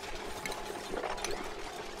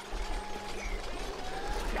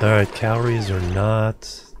 Alright, calories are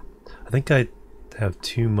not... I think I have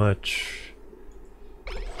too much...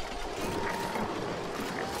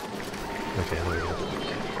 Okay, there we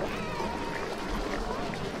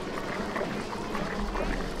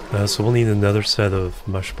go. So we'll need another set of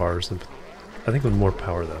mush bars, and I think with more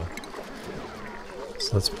power though.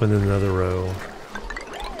 So let's put in another row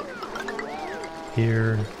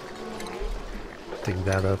here. Dig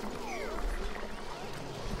that up.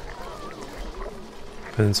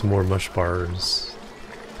 Put in some more mush bars.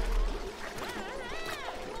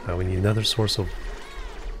 We need another source of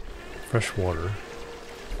fresh water.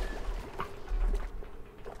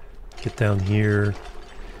 Get down here.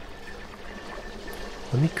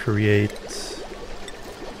 Let me create...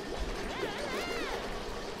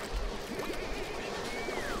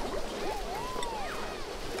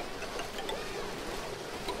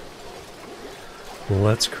 Well,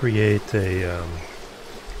 let's create a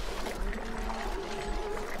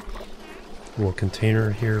little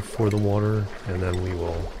container here for the water, and then we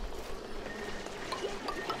will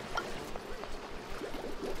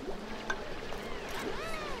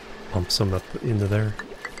pump some up into there.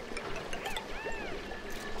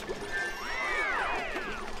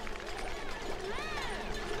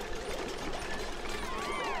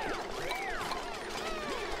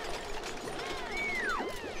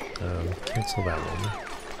 Cancel that one.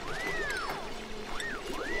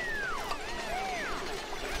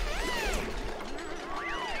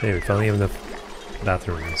 Hey, we finally have enough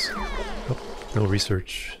bathrooms. Oh, no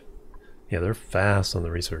research. Yeah, they're fast on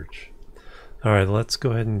the research. Alright, let's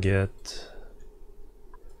go ahead and get...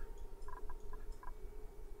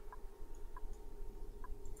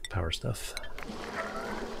 power stuff.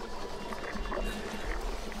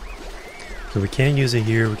 So we can't use it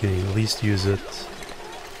here, we can at least use it...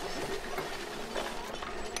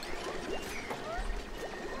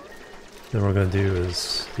 Then what we're going to do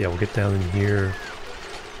is, yeah, we'll get down in here,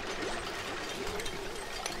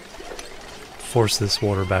 force this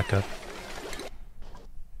water back up.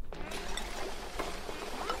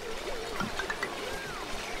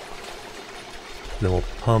 Then we'll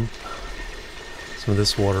pump some of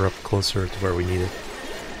this water up closer to where we need it.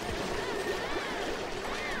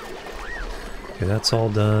 Okay, that's all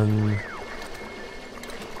done.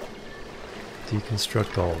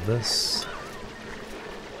 Deconstruct all of this.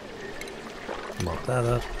 Mop that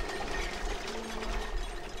up.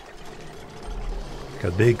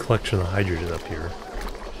 Got a big collection of hydrogen up here.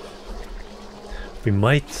 We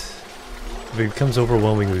might, if it becomes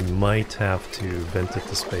overwhelming, we might have to vent it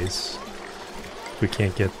to space. We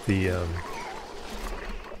can't get the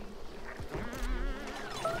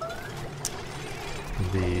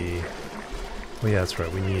oh yeah, that's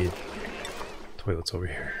right, we need toilets over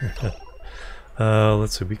here.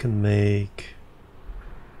 Let's see, we can make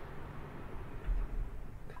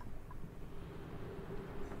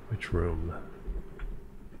which room?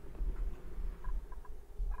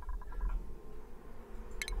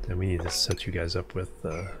 Then we need to set you guys up with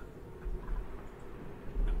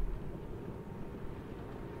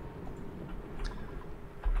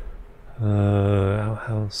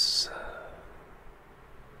outhouse.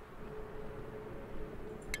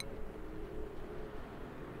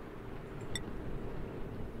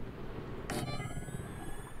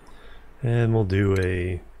 And we'll do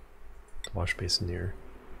a wash basin here.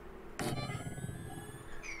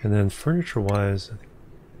 And then furniture wise,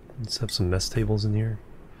 let's have some mess tables in here.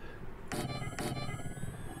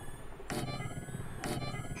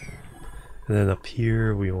 And then up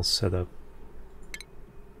here we will set up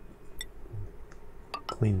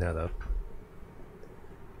clean that up.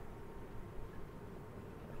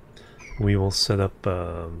 We will set up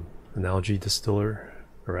an algae distiller,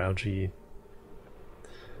 or algae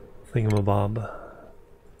thingamabob,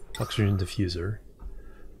 oxygen diffuser.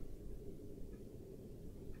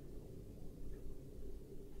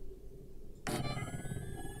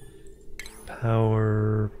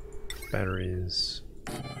 Power, batteries,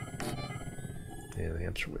 and the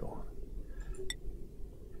hamster wheel.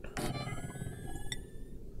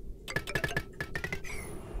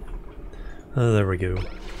 Oh, there we go.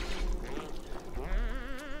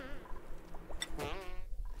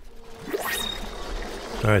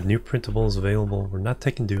 Alright, new printables available. We're not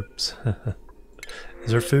taking dupes.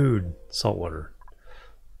 Is there food? Salt water.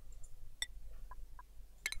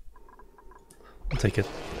 I'll take it.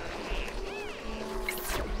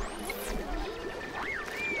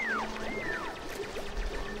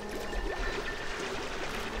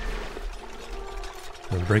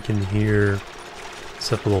 I'll break in here,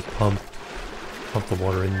 set up a little pump the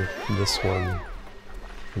water in this one,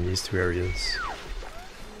 in these two areas.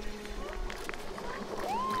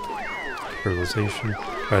 Fertilization.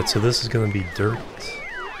 Alright, so this is going to be dirt.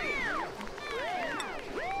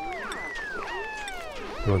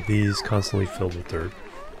 We want these constantly filled with dirt.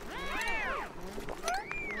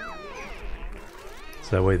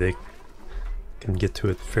 So that way they can get to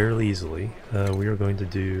it fairly easily. We are going to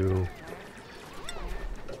do...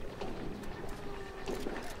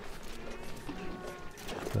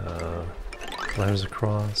 ladders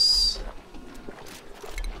across.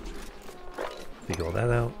 Dig all that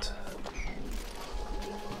out.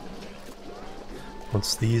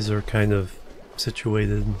 Once these are kind of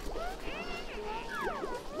situated,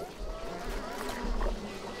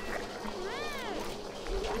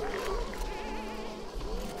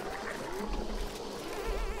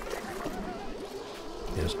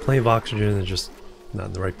 there's plenty of oxygen, it's just not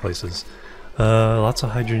in the right places. Lots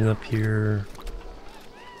of hydrogen up here.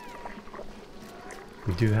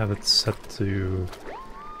 We do have it set to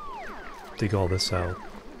dig all this out.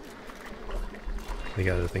 They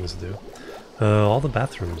got other things to do. All the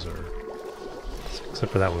bathrooms are,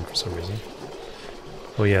 except for that one for some reason.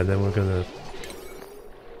 Oh yeah, then we're gonna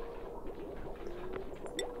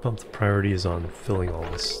bump the priorities on filling all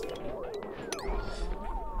this.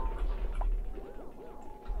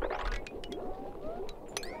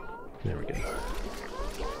 There we go.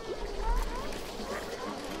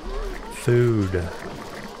 Food.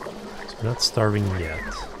 So we're not starving yet.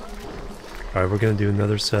 Alright, we're gonna do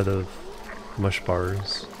another set of mush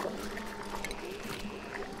bars.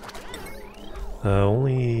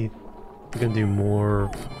 We're gonna do more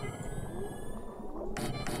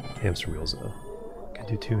hamster wheels though. Can I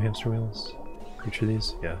do 2 hamster wheels? Each of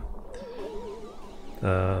these? Yeah.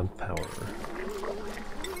 Power.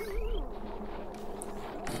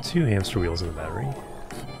 2 hamster wheels in the battery.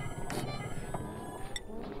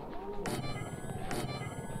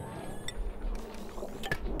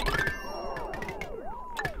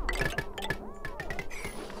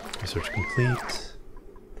 Research complete.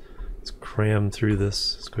 Let's cram through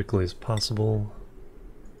this as quickly as possible.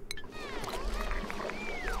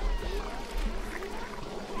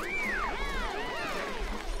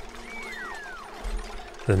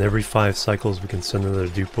 Then every 5 cycles we can send another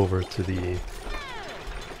dupe over to the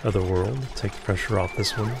other world, take the pressure off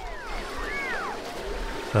this one.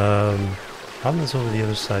 Problem is over the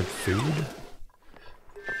other side, food.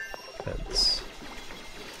 Beds.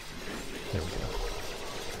 There we go.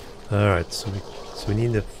 Alright, so we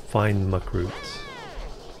need to find muckroot.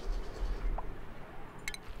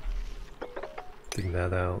 Dig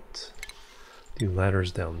that out. Do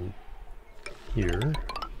ladders down here.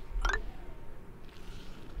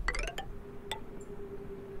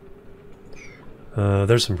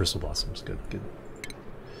 There's some bristle blossoms. Good, good.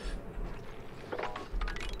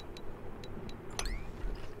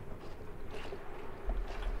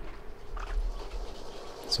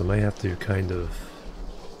 So I might have to kind of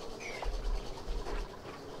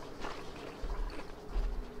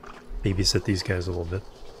babysit these guys a little bit.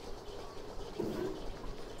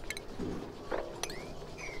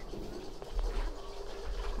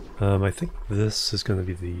 I think this is going to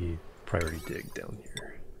be the priority dig down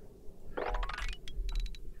here.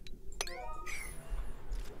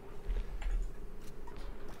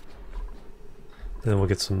 Then we'll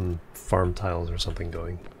get some farm tiles or something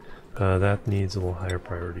going. That needs a little higher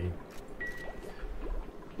priority.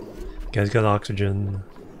 Guys got oxygen.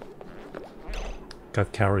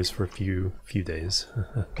 Got calories for a few days.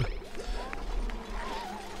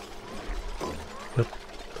 But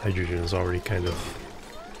hydrogen is already kind of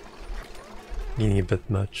needing a bit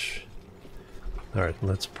much. Alright,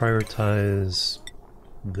 let's prioritize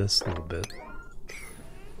this little bit.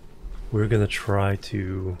 We're gonna try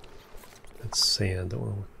to... That's sand.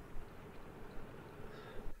 Gonna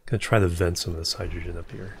try to vent some of this hydrogen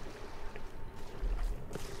up here.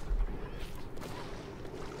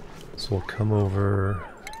 So we'll come over.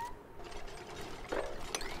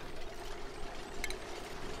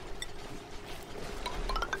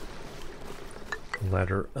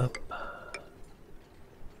 Ladder up.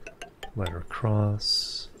 Ladder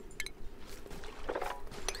across.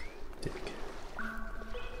 Dig.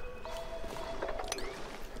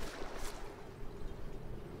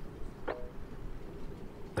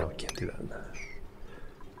 No, we can't do that.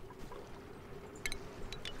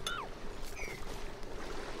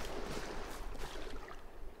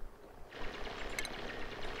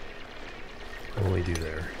 What do we do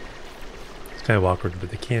there? It's kind of awkward, but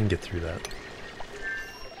they can get through that.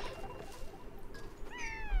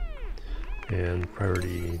 And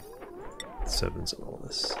priority 7's on all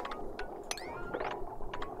this.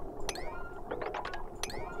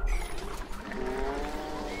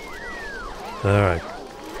 Alright.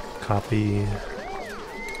 Copy.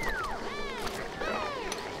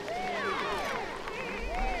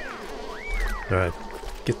 Alright.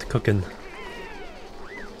 Get to cooking.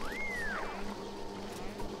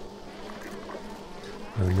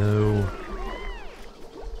 Oh no.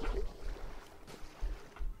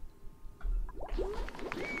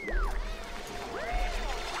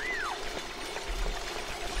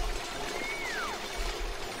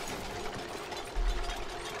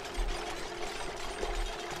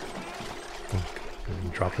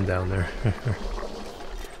 Dropping down there.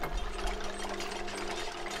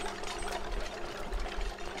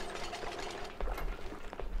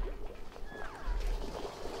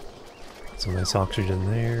 Some nice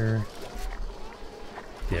oxygen there.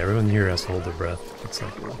 Yeah, everyone here has to hold their breath. It's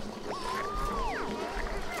not good.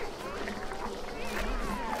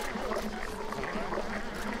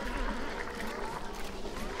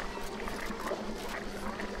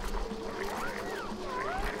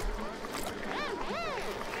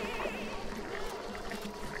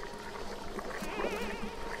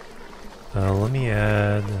 Let me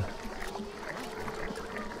add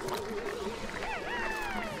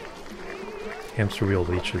hamster wheel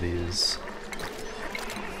to each of these.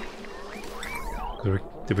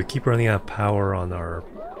 Did we keep running out of power on our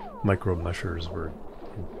micro mushers? We're in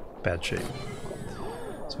bad shape.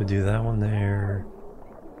 So we do that one there.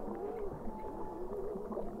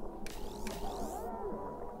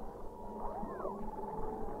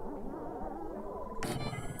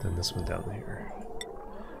 Then this one down here.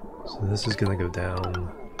 So this is gonna go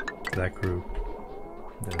down to that group.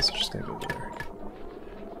 And this is just gonna go there.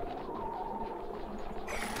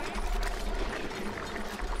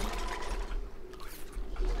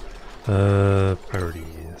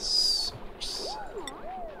 Priorities.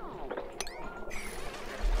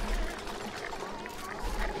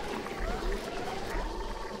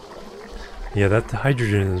 Yeah, that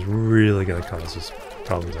hydrogen is really gonna cause us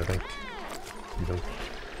problems, I think. You don't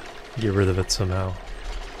get rid of it somehow.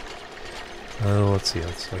 Let's see,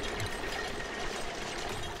 let's like...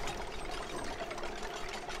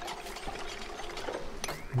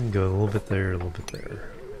 I can go a little bit there, a little bit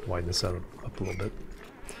there. Widen this out up a little bit.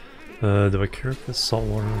 Do I care if this salt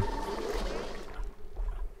water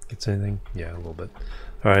gets anything? Yeah, a little bit.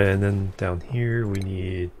 Alright, and then down here we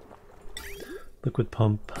need liquid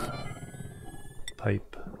pump,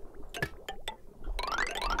 pipe.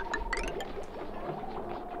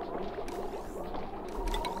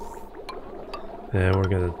 And we're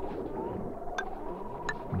gonna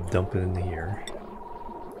dump it into here.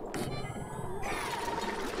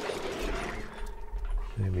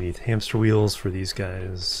 And we need hamster wheels for these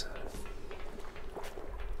guys.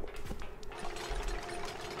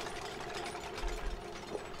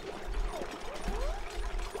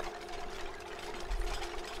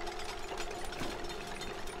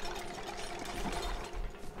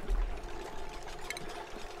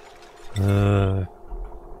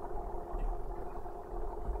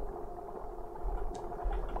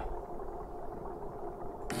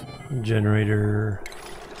 Generator.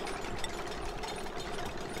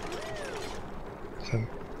 So,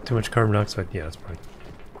 too much carbon dioxide? Yeah, that's probably.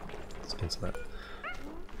 Let's cancel that.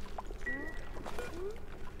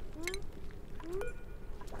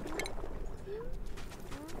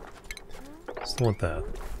 Still want that.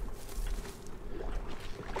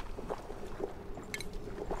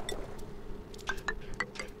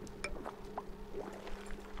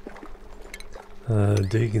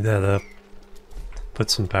 Dig that up. Put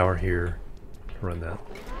some power here. Run that.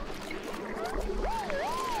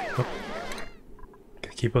 Oh.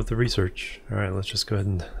 Gotta keep up the research. Alright, let's just go ahead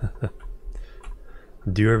and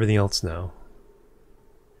Do everything else now.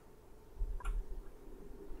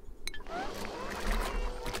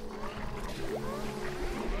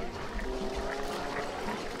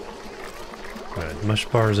 Alright, mush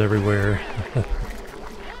bars everywhere.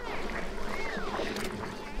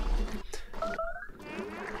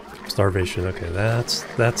 Starvation, okay, that's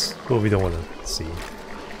what we don't want to see.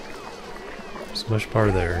 Mush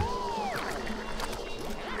bar there.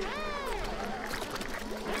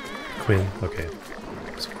 Quinn, okay.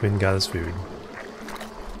 So Quinn got his food.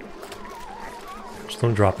 Just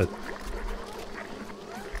don't drop it.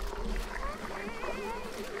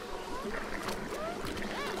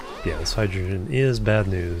 Yeah, this hydrogen is bad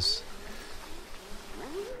news.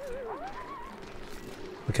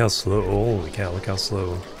 Look how slow, holy cow, look how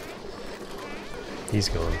slow he's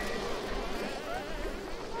going.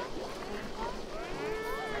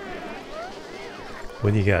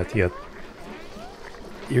 What do you got? You got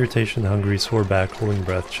irritation, hungry, sore back, holding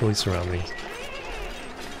breath, chilly surroundings.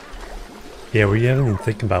 Yeah, we haven't even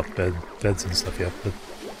thinking about beds and stuff yet, but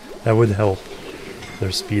that would help.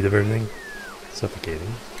 Their speed of everything.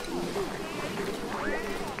 Suffocating.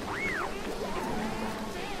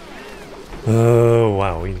 Oh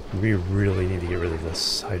wow, we really need to get rid of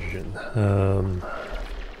this hydrogen.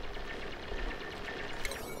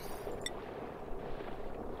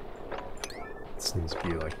 This needs to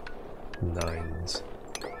be like 9s.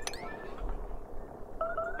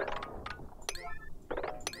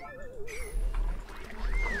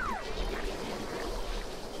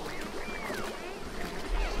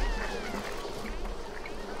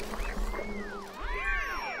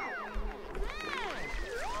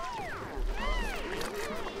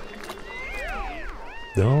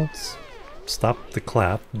 Don't stop the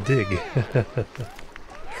clap, dig.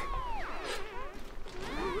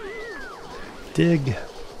 Dig.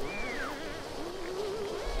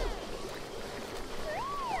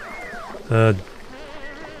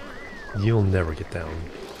 You'll never get down.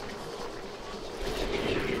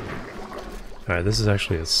 Alright, this is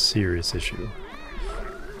actually a serious issue.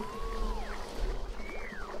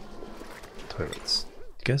 Toilets.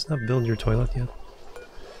 You guys not build your toilet yet?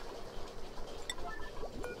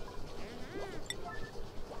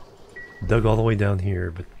 Dug all the way down here,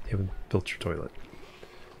 but you haven't built your toilet.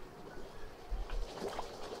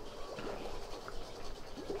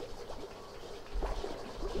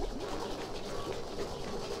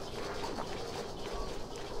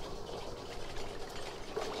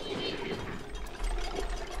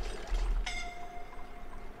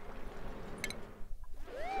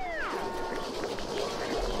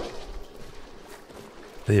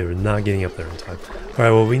 They are not getting up there in time.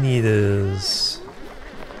 Alright, what we need is...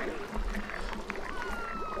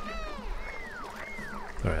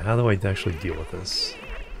 Alright, how do I actually deal with this?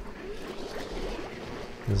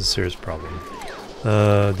 This is a serious problem.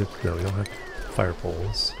 No, we don't have fire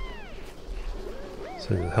poles.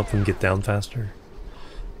 So to help them get down faster.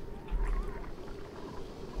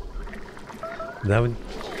 That would...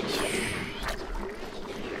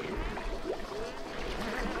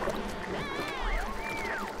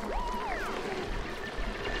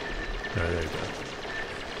 Alright, there you go.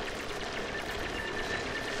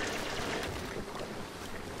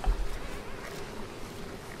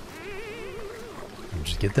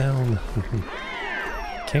 Just get down.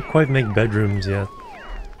 Can't quite make bedrooms yet.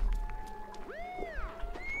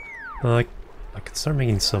 I could start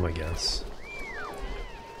making some, I guess.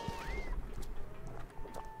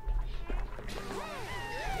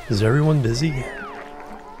 Is everyone busy?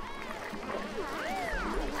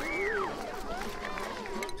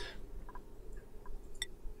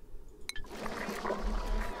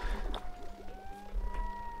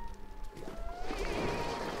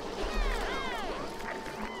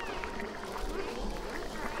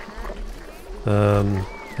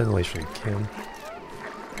 Ventilation can.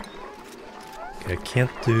 Okay, I can't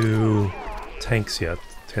do tanks yet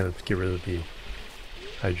to get rid of the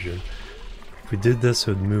hydrogen. If we did this,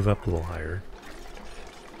 it would move up a little higher.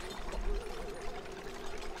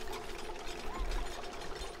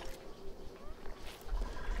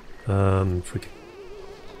 If we could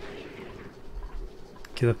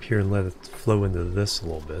get up here and let it flow into this a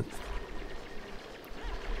little bit.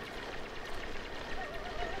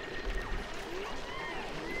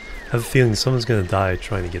 I have a feeling someone's gonna die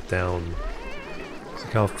trying to get down.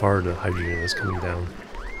 Look how far the hydrogen is coming down.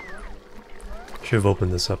 Should have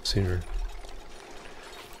opened this up sooner.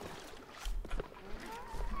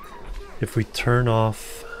 If we turn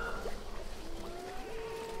off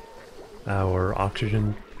our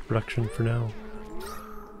oxygen production for now.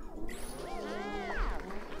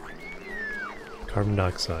 Carbon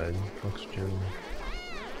dioxide, oxygen.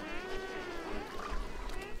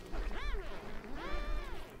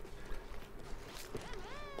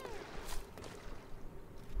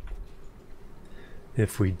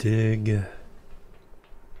 if we dig,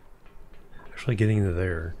 actually getting into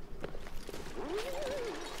there.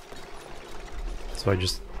 So I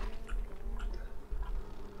just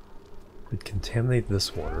would contaminate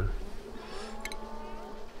this water.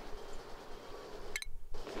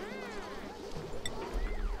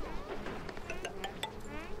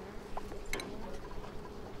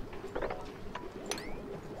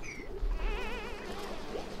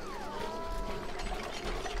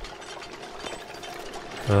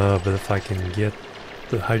 But if I can get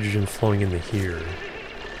the hydrogen flowing into here.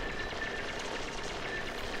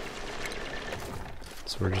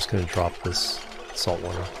 So we're just going to drop this salt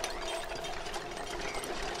water.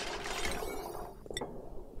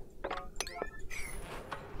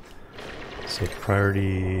 So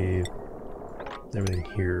priority, everything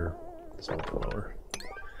here is all lower.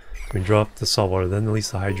 We drop the salt water, then at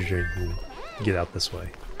least the hydrogen can get out this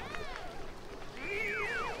way.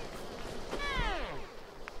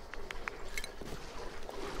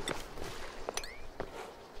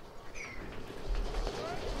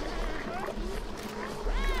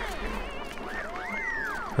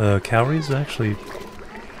 Calories actually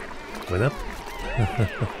went up.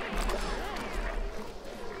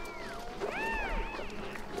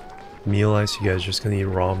 Meal ice, you guys just gonna eat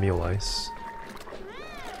raw meal ice.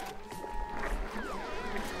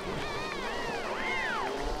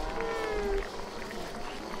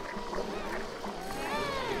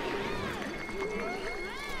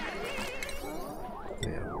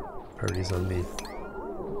 Yeah, priorities on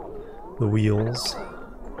the wheels.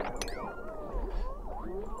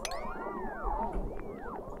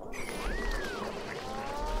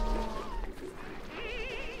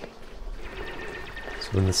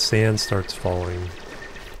 When the sand starts falling,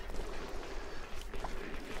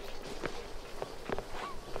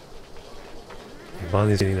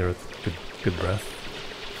 Bonnie's getting there with good breath.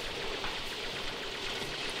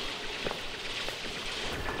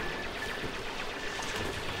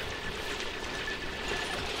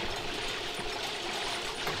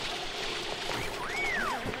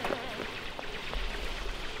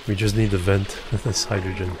 We just need to vent this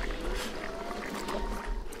hydrogen.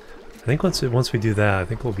 I think once we do that, I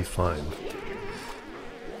think we'll be fine.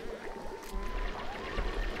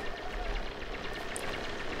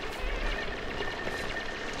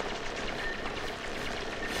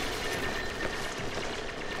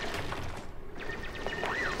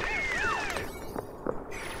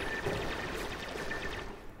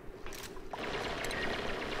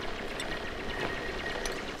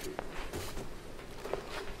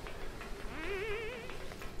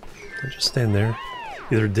 Don't just stand there.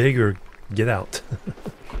 Either dig or get out.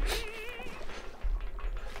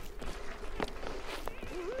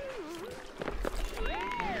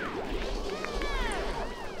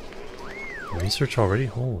 Research already?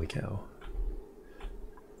 Holy cow.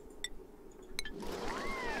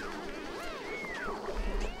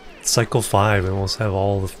 Cycle 5, and we'll have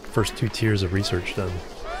all the first 2 tiers of research done.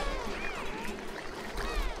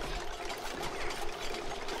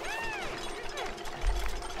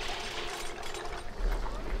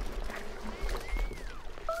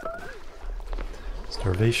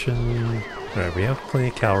 Starvation. Alright, we have plenty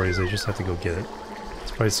of calories, they just have to go get it. It's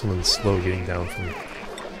probably someone slow getting down from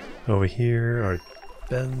over here. Our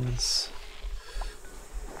bends.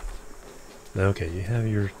 Okay, you have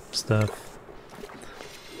your stuff.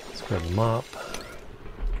 Let's grab a mop.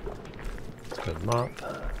 Let's grab a mop.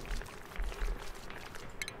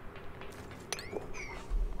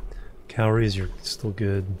 Calories, you're still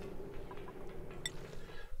good.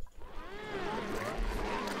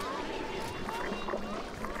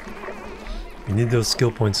 We need those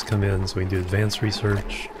skill points to come in so we can do advanced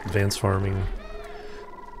research, advanced farming.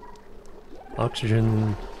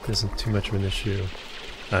 Oxygen isn't too much of an issue.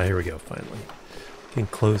 Ah, here we go, finally. Getting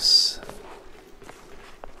close.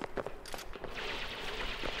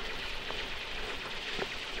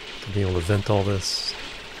 To being able to vent all this.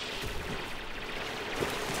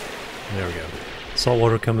 There we go. Salt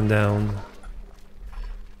water coming down.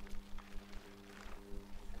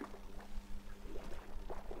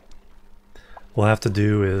 What we'll have to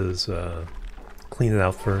do is clean it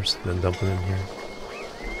out first, then dump it in here.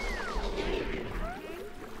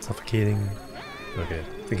 Suffocating. Okay,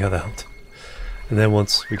 they got out. And then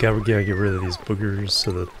once we gotta get rid of these boogers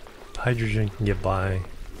so the hydrogen can get by.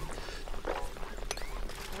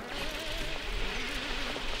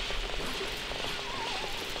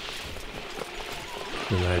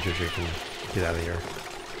 And the hydrogen can get out of here.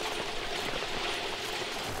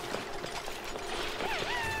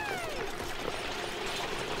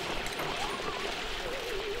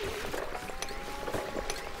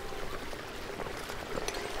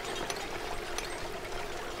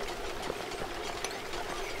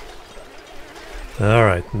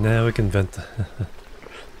 Alright, now we can vent.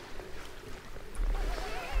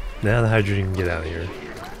 Now the hydrogen can get out of here.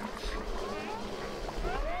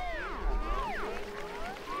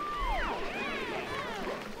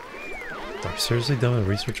 Are you seriously done with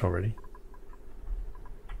research already?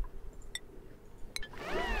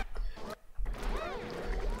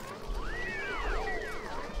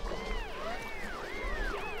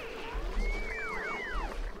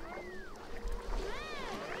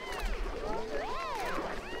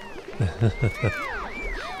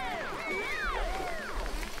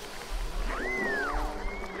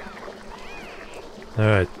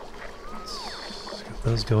 Alright. Get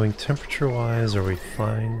those going. Temperature-wise, are we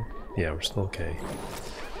fine? Yeah, we're still okay.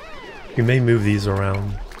 We may move these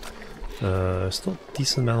around. Still a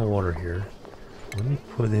decent amount of water here. Let me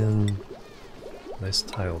put in a nice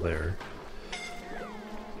tile there.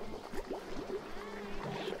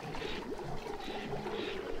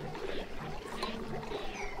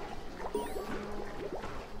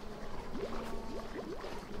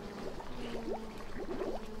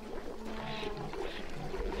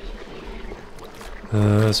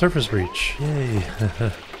 Surface reach, yay!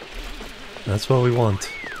 That's what we want.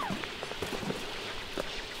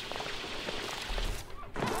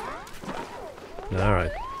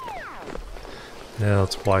 Alright. Now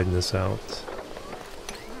let's widen this out.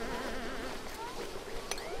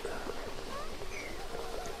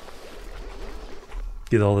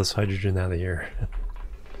 Get all this hydrogen out of here.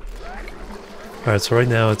 Alright, so right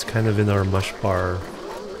now it's kind of in our mush bar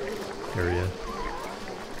area.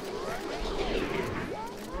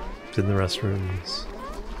 It's in the restrooms.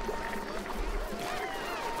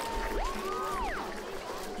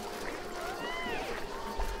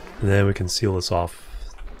 And then we can seal this off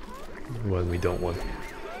when we don't want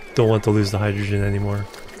to lose the hydrogen anymore.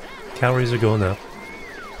 Calories are going up.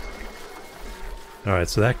 Alright,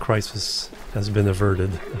 so that crisis has been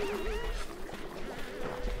averted.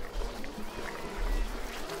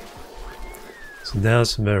 So now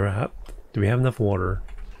it's a matter of, do we have enough water?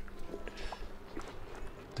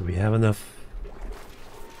 Do we have enough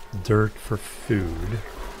dirt for food?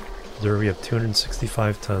 Dirt, we have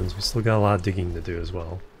 265 tons. We still got a lot of digging to do as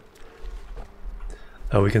well.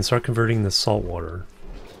 We can start converting the salt water.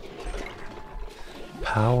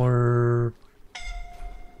 Power...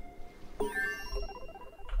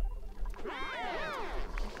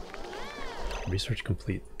 Research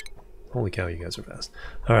complete. Holy cow, you guys are fast.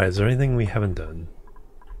 Alright, is there anything we haven't done?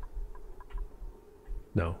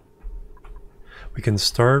 No. We can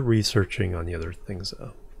start researching on the other things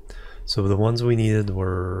though. So the ones we needed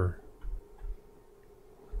were...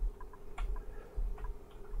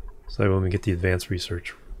 So when we get the advanced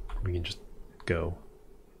research, we can just go.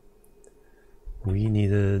 We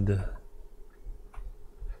needed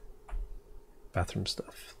bathroom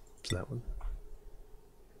stuff. So that one.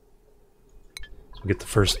 So we get the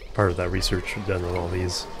first part of that research done on all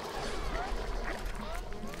these.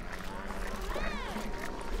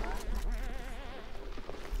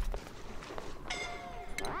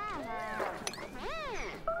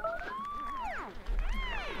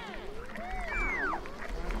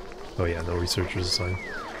 Oh yeah, no researchers assigned.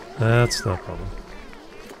 That's not a problem.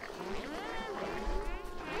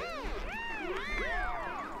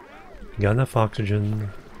 Got enough oxygen.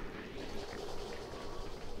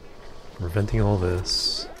 We're venting all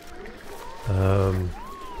this.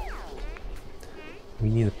 We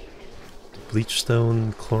need a bleach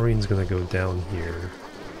stone. Chlorine's gonna go down here.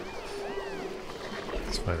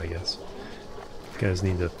 It's fine, I guess. You guys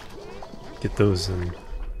need to get those in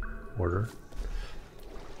order.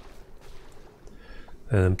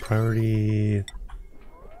 And priority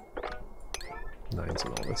 9's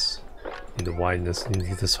and all this. Need to widen this, need to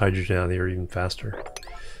get this hydrogen out of here even faster.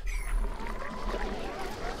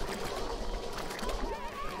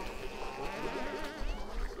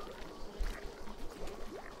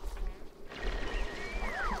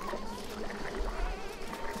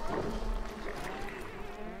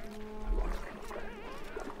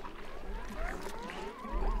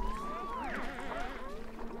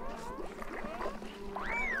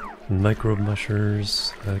 Microbe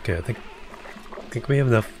mushers. Okay, I think we have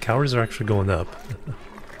enough. Calories are actually going up.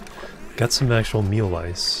 Got some actual meal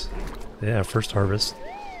ice. Yeah, first harvest.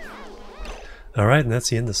 Alright, and that's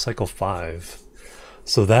the end of cycle 5.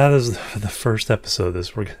 So that is the first episode of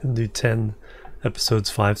this. We're going to do 10 episodes,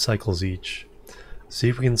 5 cycles each. See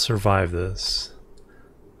if we can survive this.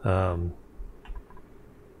 I'm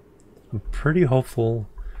pretty hopeful.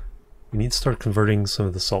 We need to start converting some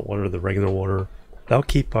of the salt water to the regular water. That'll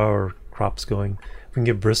keep our crops going. We can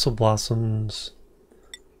get bristle blossoms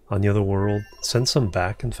on the other world. Send some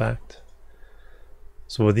back, in fact.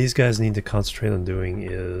 So what these guys need to concentrate on doing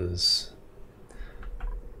is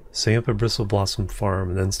setting up a bristle blossom farm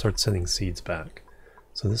and then start sending seeds back.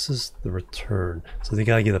 So this is the return. So they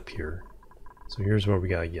gotta get up here. So here's where we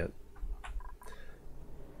gotta get.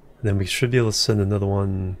 And then we should be able to send another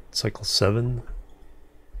one cycle 7.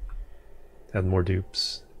 Add more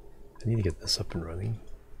dupes. I need to get this up and running.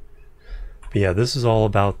 But yeah, this is all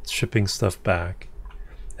about shipping stuff back.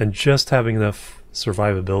 And just having enough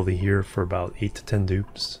survivability here for about 8 to 10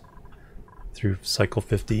 dupes through cycle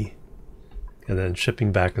 50. And then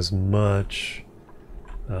shipping back as much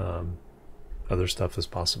other stuff as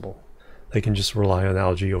possible. They can just rely on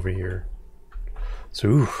algae over here. So,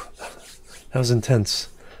 ooh, that was intense.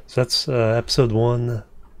 So that's episode 1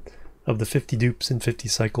 of the 50 dupes in 50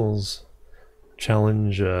 cycles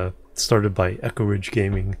challenge started by Echo Ridge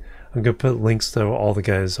Gaming. I'm going to put links to all the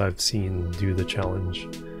guys I've seen do the challenge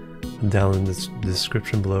down in the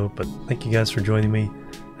description below. But thank you guys for joining me.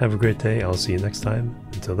 Have a great day. I'll see you next time.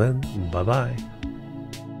 Until then, bye-bye.